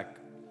go back.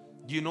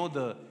 Do you know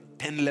the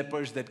 10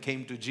 lepers that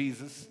came to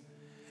Jesus?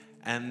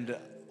 And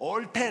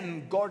all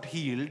 10 got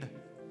healed,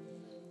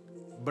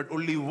 but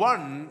only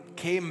one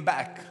came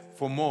back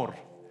for more.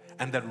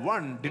 And that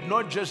one did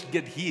not just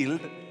get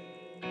healed,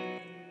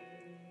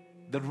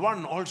 that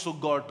one also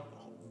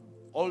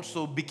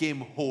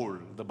became whole,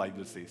 the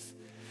Bible says.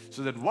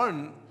 So that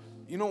one,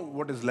 you know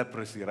what is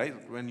leprosy,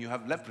 right? When you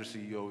have leprosy,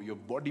 your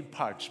body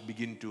parts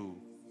begin to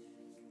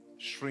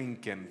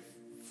shrink and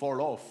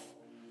fall off.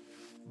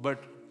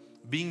 But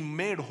being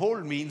made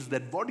whole means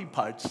that body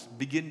parts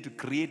begin to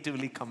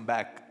creatively come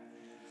back.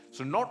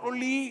 So not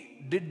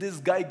only did this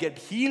guy get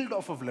healed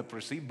off of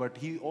leprosy, but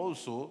he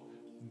also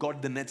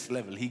got the next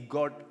level. He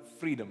got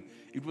freedom.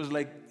 It was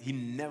like he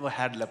never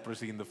had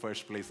leprosy in the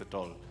first place at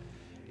all.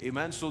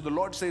 Amen. So the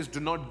Lord says, do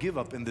not give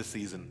up in this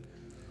season.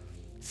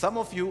 Some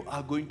of you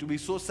are going to be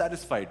so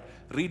satisfied.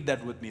 Read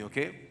that with me,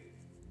 okay?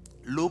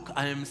 Look,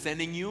 I am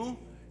sending you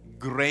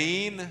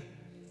grain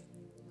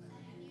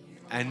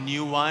and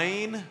new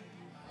wine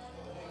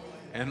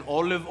and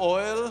olive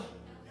oil,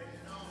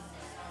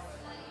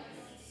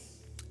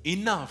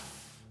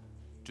 enough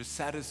to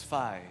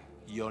satisfy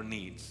your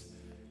needs.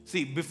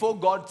 See, before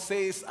God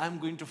says, I'm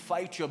going to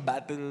fight your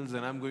battles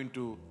and I'm going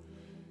to,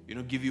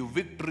 give you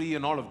victory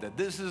and all of that.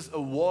 This is a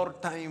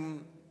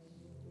wartime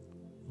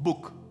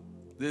book.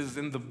 This is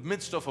in the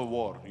midst of a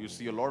war. You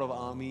see a lot of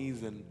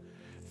armies and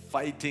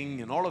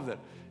fighting and all of that.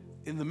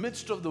 In the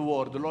midst of the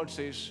war, the Lord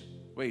says,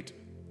 wait,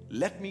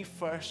 let me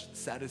first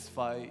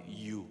satisfy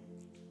you.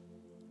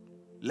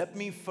 Let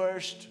me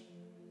first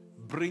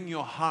bring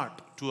your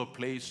heart to a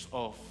place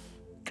of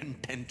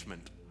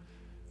contentment.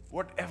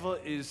 Whatever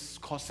is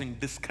causing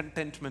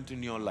discontentment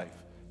in your life,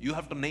 you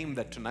have to name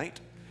that tonight,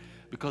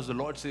 because the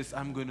Lord says,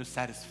 I'm going to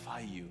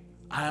satisfy you.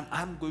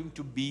 I'm going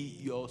to be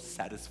your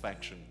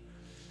satisfaction.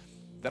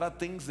 There are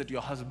things that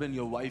your husband,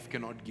 your wife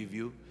cannot give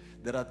you.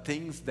 There are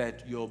things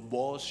that your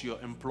boss, your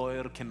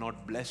employer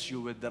cannot bless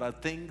you with. There are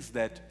things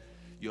that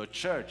your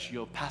church,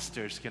 your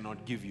pastors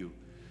cannot give you.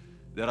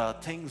 There are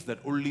things that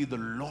only the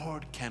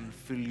Lord can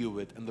fill you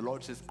with. And the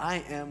Lord says, I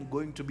am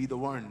going to be the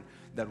one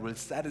that will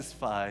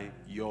satisfy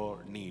your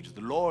needs.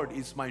 The Lord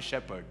is my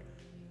shepherd,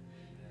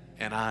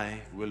 and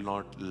I will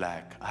not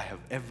lack. I have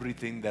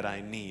everything that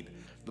I need.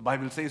 The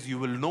Bible says you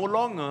will no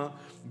longer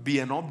be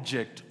an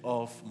object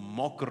of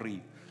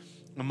mockery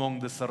among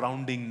the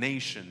surrounding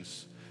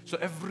nations. So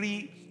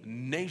every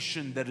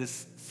nation that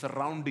is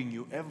surrounding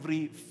you,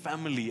 every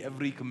family,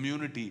 every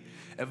community,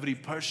 every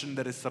person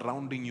that is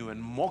surrounding you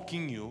and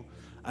mocking you,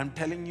 I'm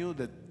telling you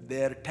that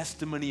their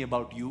testimony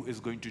about you is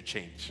going to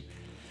change.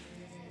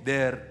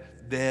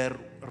 Their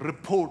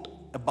report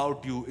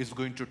about you is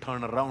going to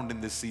turn around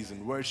in this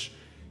season. Verse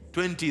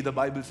 20, the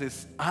Bible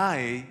says,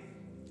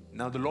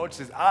 now the Lord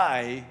says,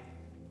 I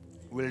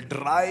will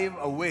drive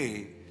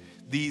away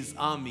these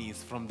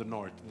armies from the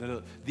north.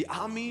 The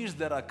armies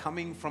that are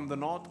coming from the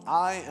north,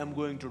 I am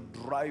going to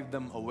drive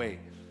them away.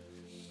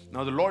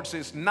 Now the Lord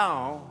says,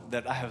 now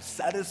that I have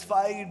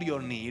satisfied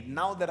your need,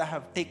 now that I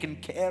have taken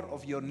care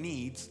of your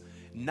needs,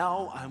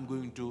 now I'm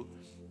going to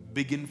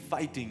begin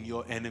fighting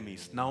your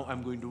enemies. Now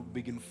I'm going to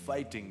begin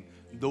fighting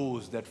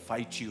those that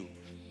fight you.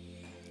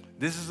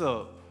 This is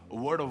a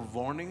word of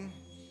warning.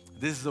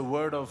 This is a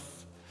word of,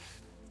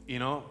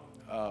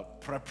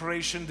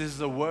 preparation. This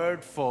is a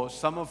word for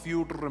some of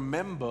you to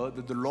remember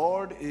that the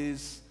Lord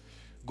is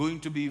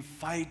going to be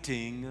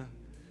fighting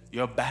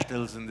your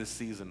battles in this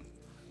season.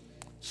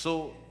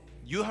 So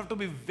you have to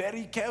be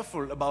very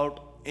careful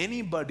about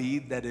anybody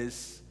that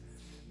is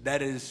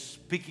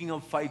picking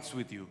up fights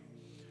with you.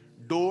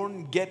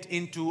 Don't get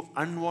into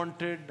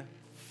unwanted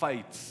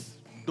fights.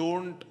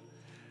 Don't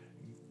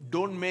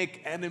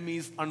make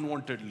enemies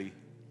unwantedly.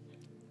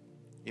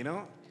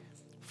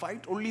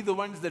 Fight only the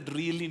ones that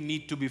really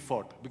need to be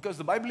fought. Because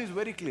the Bible is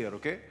very clear,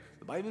 okay?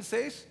 The Bible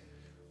says,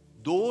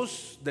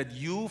 those that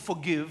you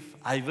forgive,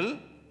 I will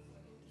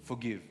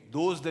forgive.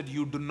 Those that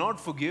you do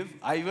not forgive,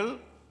 I will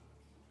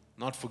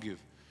not forgive.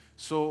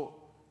 So,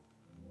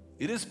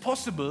 it is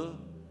possible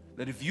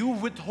that if you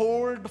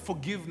withhold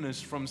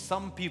forgiveness from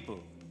some people,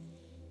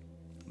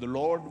 the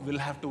Lord will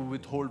have to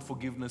withhold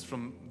forgiveness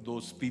from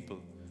those people.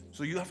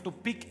 So you have to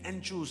pick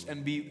and choose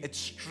and be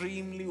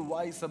extremely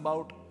wise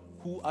about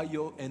who are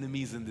your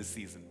enemies in this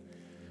season.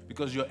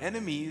 Because your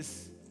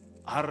enemies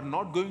are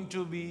not going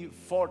to be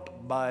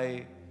fought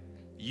by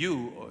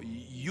you.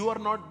 You are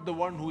not the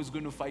one who is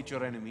going to fight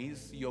your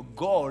enemies. Your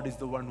God is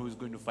the one who is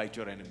going to fight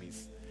your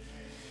enemies.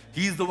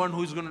 He is the one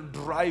who is going to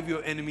drive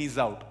your enemies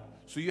out.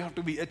 So you have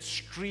to be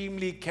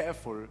extremely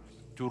careful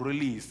to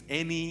release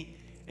any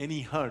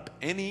hurt,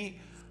 any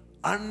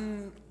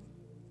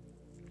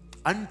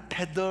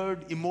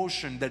untethered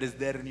emotion that is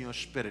there in your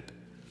spirit,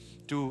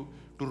 to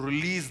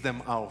release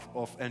them out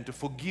of and to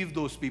forgive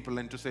those people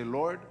and to say,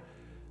 Lord,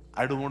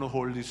 I don't want to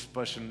hold this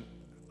person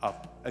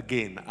up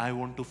again. I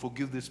want to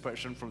forgive this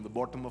person from the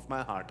bottom of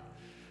my heart.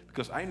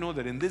 Because I know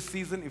that in this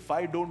season, if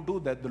I don't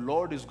do that, the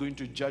Lord is going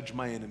to judge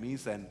my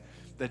enemies, and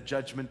that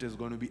judgment is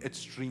going to be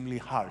extremely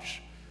harsh.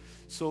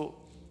 So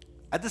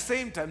at the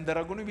same time, there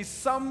are going to be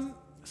some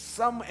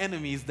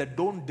enemies that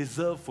don't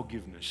deserve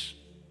forgiveness.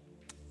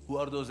 Who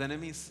are those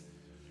enemies?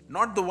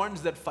 Not the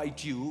ones that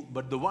fight you,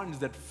 but the ones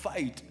that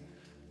fight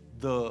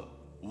the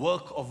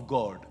work of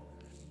God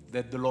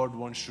that the Lord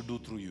wants to do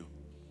through you.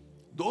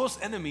 Those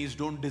enemies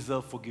don't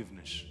deserve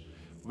forgiveness.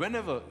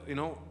 Whenever,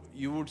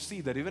 you would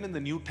see that even in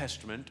the New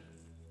Testament,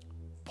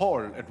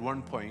 Paul at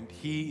one point,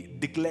 he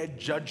declared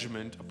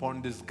judgment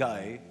upon this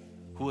guy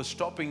who was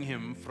stopping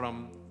him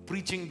from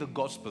preaching the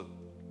gospel.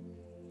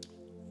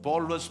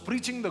 Paul was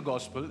preaching the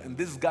gospel, and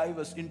this guy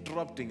was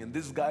interrupting, and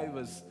this guy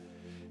was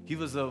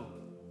a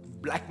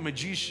black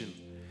magician,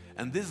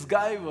 and this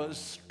guy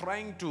was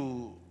trying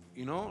to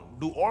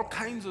do all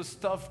kinds of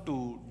stuff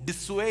to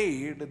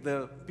dissuade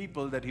the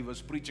people that he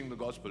was preaching the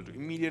gospel to.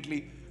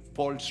 Immediately,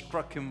 Paul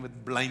struck him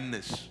with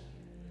blindness.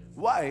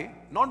 Why?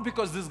 Not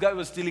because this guy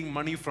was stealing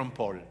money from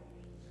Paul.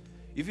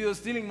 If he was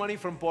stealing money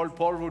from Paul,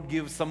 Paul would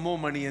give some more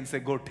money and say,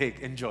 go take,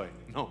 enjoy.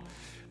 No.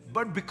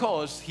 But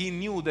because he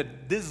knew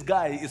that this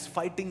guy is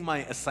fighting my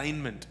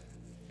assignment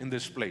in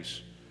this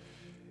place.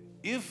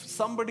 If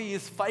somebody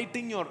is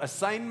fighting your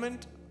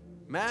assignment,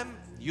 man,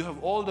 you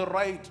have all the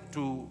right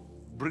to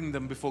bring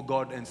them before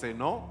God and say,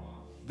 no,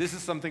 this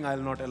is something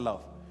I'll not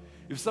allow.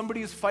 If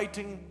somebody is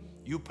fighting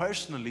you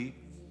personally,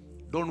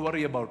 don't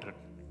worry about it.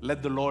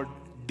 Let the Lord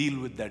deal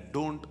with that.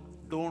 Don't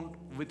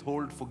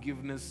withhold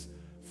forgiveness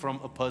from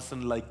a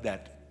person like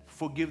that.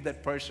 Forgive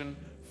that person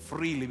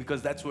freely,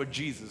 because that's what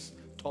Jesus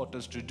taught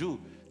us to do.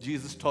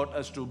 Jesus taught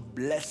us to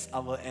bless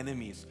our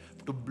enemies,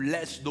 to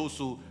bless those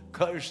who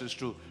curse us,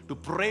 to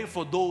pray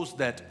for those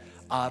that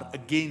are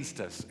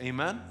against us.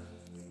 Amen?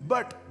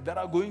 But there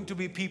are going to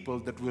be people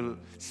that will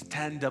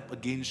stand up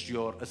against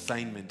your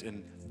assignment,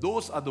 and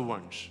those are the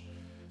ones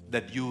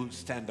that you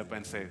stand up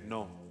and say,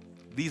 no,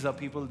 these are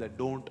people that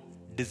don't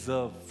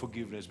deserve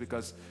forgiveness,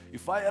 because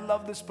if I allow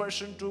this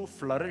person to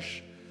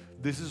flourish,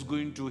 this is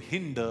going to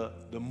hinder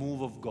the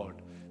move of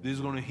God. This is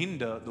going to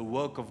hinder the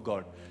work of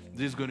God.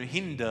 This is going to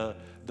hinder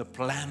the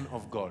plan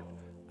of God.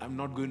 I'm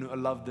not going to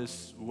allow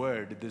this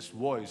word, this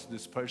voice,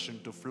 this person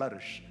to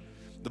flourish.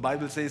 The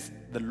Bible says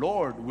the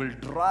Lord will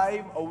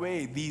drive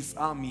away these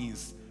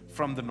armies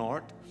from the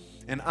north,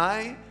 and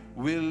I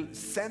will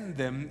send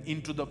them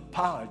into the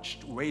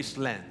parched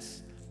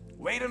wastelands.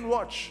 Wait and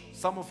watch.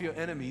 Some of your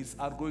enemies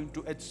are going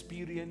to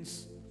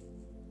experience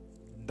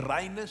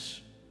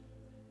dryness,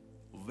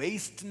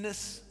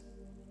 wasteness.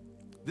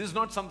 This is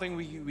not something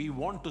we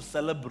want to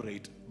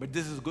celebrate, but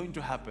this is going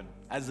to happen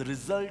as a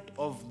result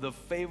of the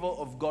favor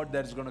of God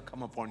that is going to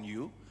come upon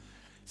you.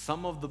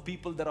 Some of the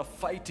people that are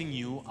fighting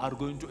you are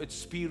going to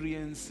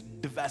experience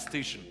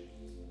devastation.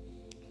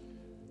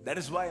 That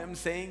is why I'm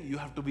saying you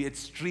have to be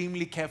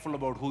extremely careful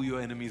about who your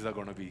enemies are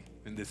going to be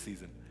in this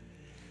season.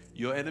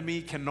 Your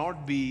enemy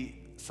cannot be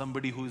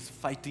somebody who is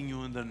fighting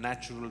you in the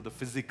natural, the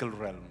physical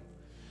realm.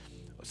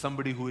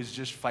 Somebody who is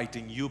just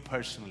fighting you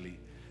personally.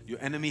 Your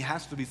enemy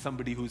has to be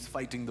somebody who is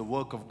fighting the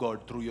work of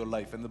God through your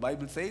life. And the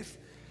Bible says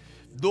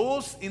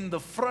Those in the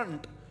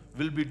front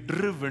will be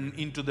driven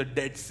into the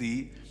Dead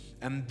Sea,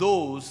 and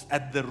those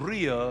at the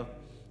rear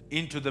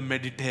into the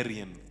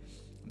Mediterranean.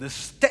 The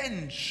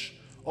stench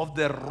of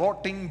their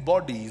rotting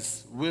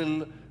bodies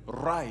will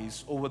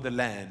rise over the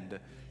land.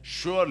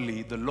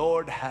 Surely the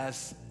Lord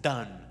has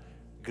done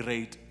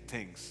great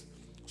things.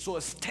 So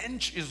a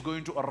stench is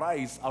going to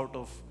arise out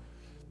of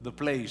the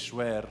place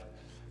where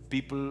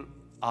people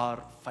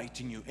are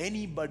fighting you.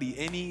 Anybody,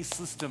 any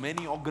system,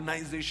 any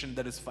organization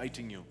that is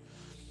fighting you.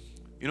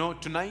 You know,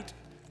 tonight,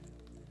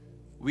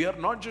 we are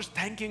not just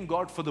thanking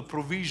God for the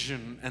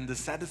provision and the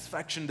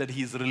satisfaction that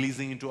He is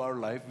releasing into our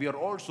life. We are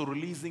also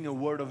releasing a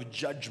word of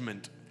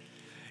judgment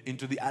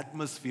into the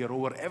atmosphere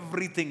over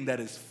everything that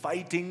is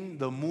fighting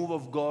the move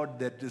of God,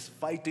 that is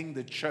fighting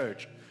the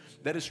church,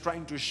 that is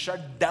trying to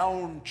shut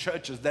down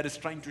churches, that is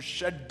trying to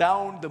shut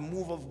down the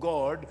move of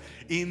God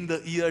in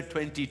the year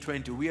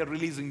 2020. We are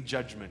releasing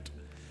judgment.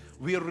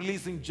 We are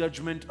releasing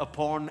judgment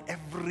upon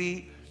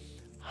every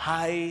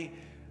high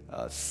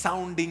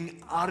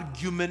sounding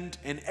argument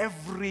and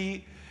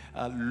every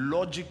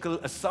logical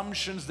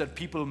assumptions that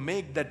people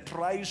make that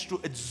tries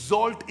to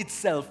exalt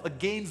itself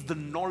against the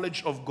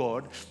knowledge of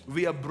God.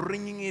 We are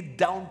bringing it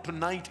down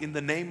tonight in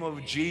the name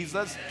of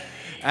Jesus,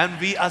 and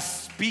we are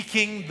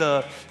speaking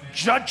the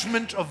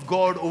judgment of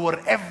God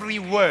over every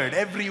word,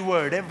 every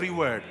word, every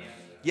word.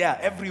 Yeah,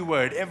 every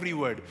word, every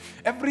word.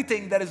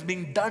 Everything that is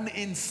being done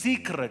in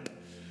secret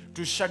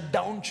to shut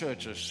down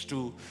churches,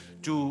 to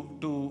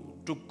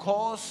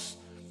cause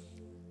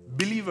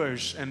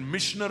believers and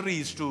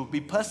missionaries to be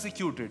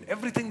persecuted.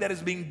 Everything that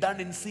is being done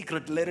in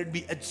secret, let it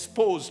be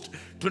exposed.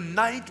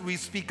 Tonight we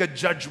speak a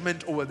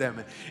judgment over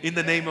them in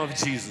the name of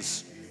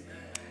Jesus.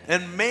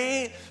 And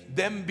may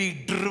them be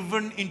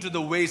driven into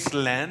the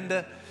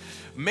wasteland.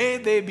 May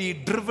they be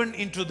driven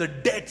into the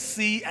Dead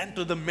Sea and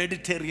to the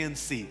Mediterranean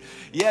Sea.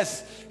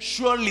 Yes,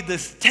 surely the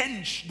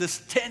stench,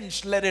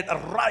 let it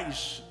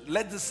arise.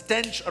 Let the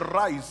stench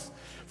arise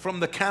from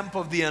the camp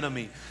of the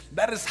enemy.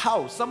 That is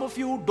how. Some of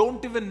you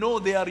don't even know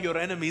they are your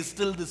enemies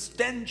till the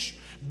stench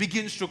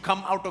begins to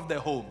come out of their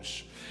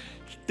homes.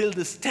 Till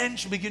the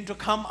stench begin to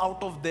come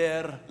out of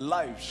their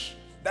lives.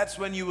 That's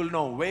when you will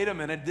know, wait a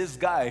minute, this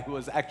guy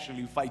was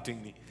actually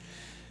fighting me.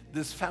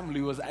 This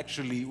family was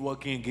actually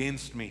working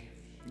against me.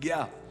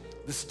 Yeah,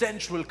 the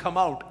stench will come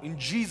out. In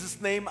Jesus'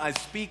 name, I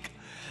speak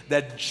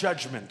that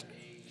judgment.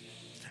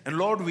 And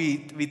Lord, we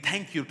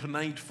thank you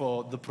tonight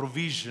for the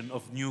provision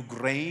of new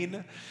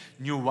grain,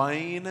 new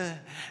wine,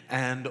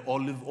 and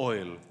olive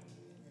oil.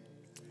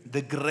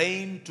 The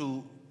grain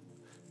to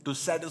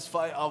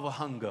satisfy our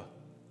hunger.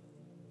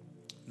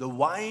 The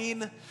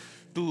wine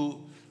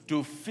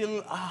to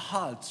fill our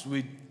hearts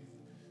with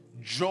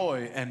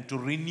joy and to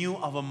renew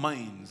our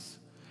minds.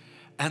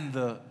 And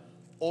the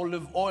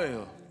olive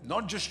oil,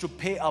 not just to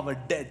pay our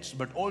debts,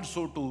 but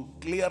also to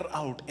clear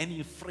out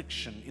any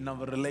friction in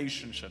our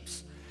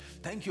relationships.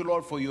 Thank you,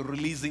 Lord, for you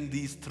releasing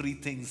these three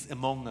things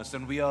among us.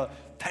 And we are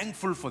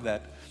thankful for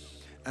that.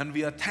 And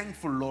we are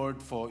thankful,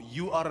 Lord, for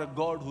you are a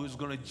God who is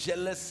going to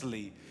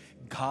jealously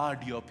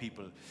guard your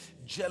people,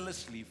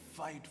 jealously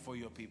fight for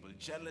your people,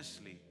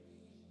 jealously,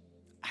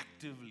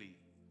 actively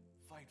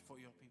fight for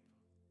your people.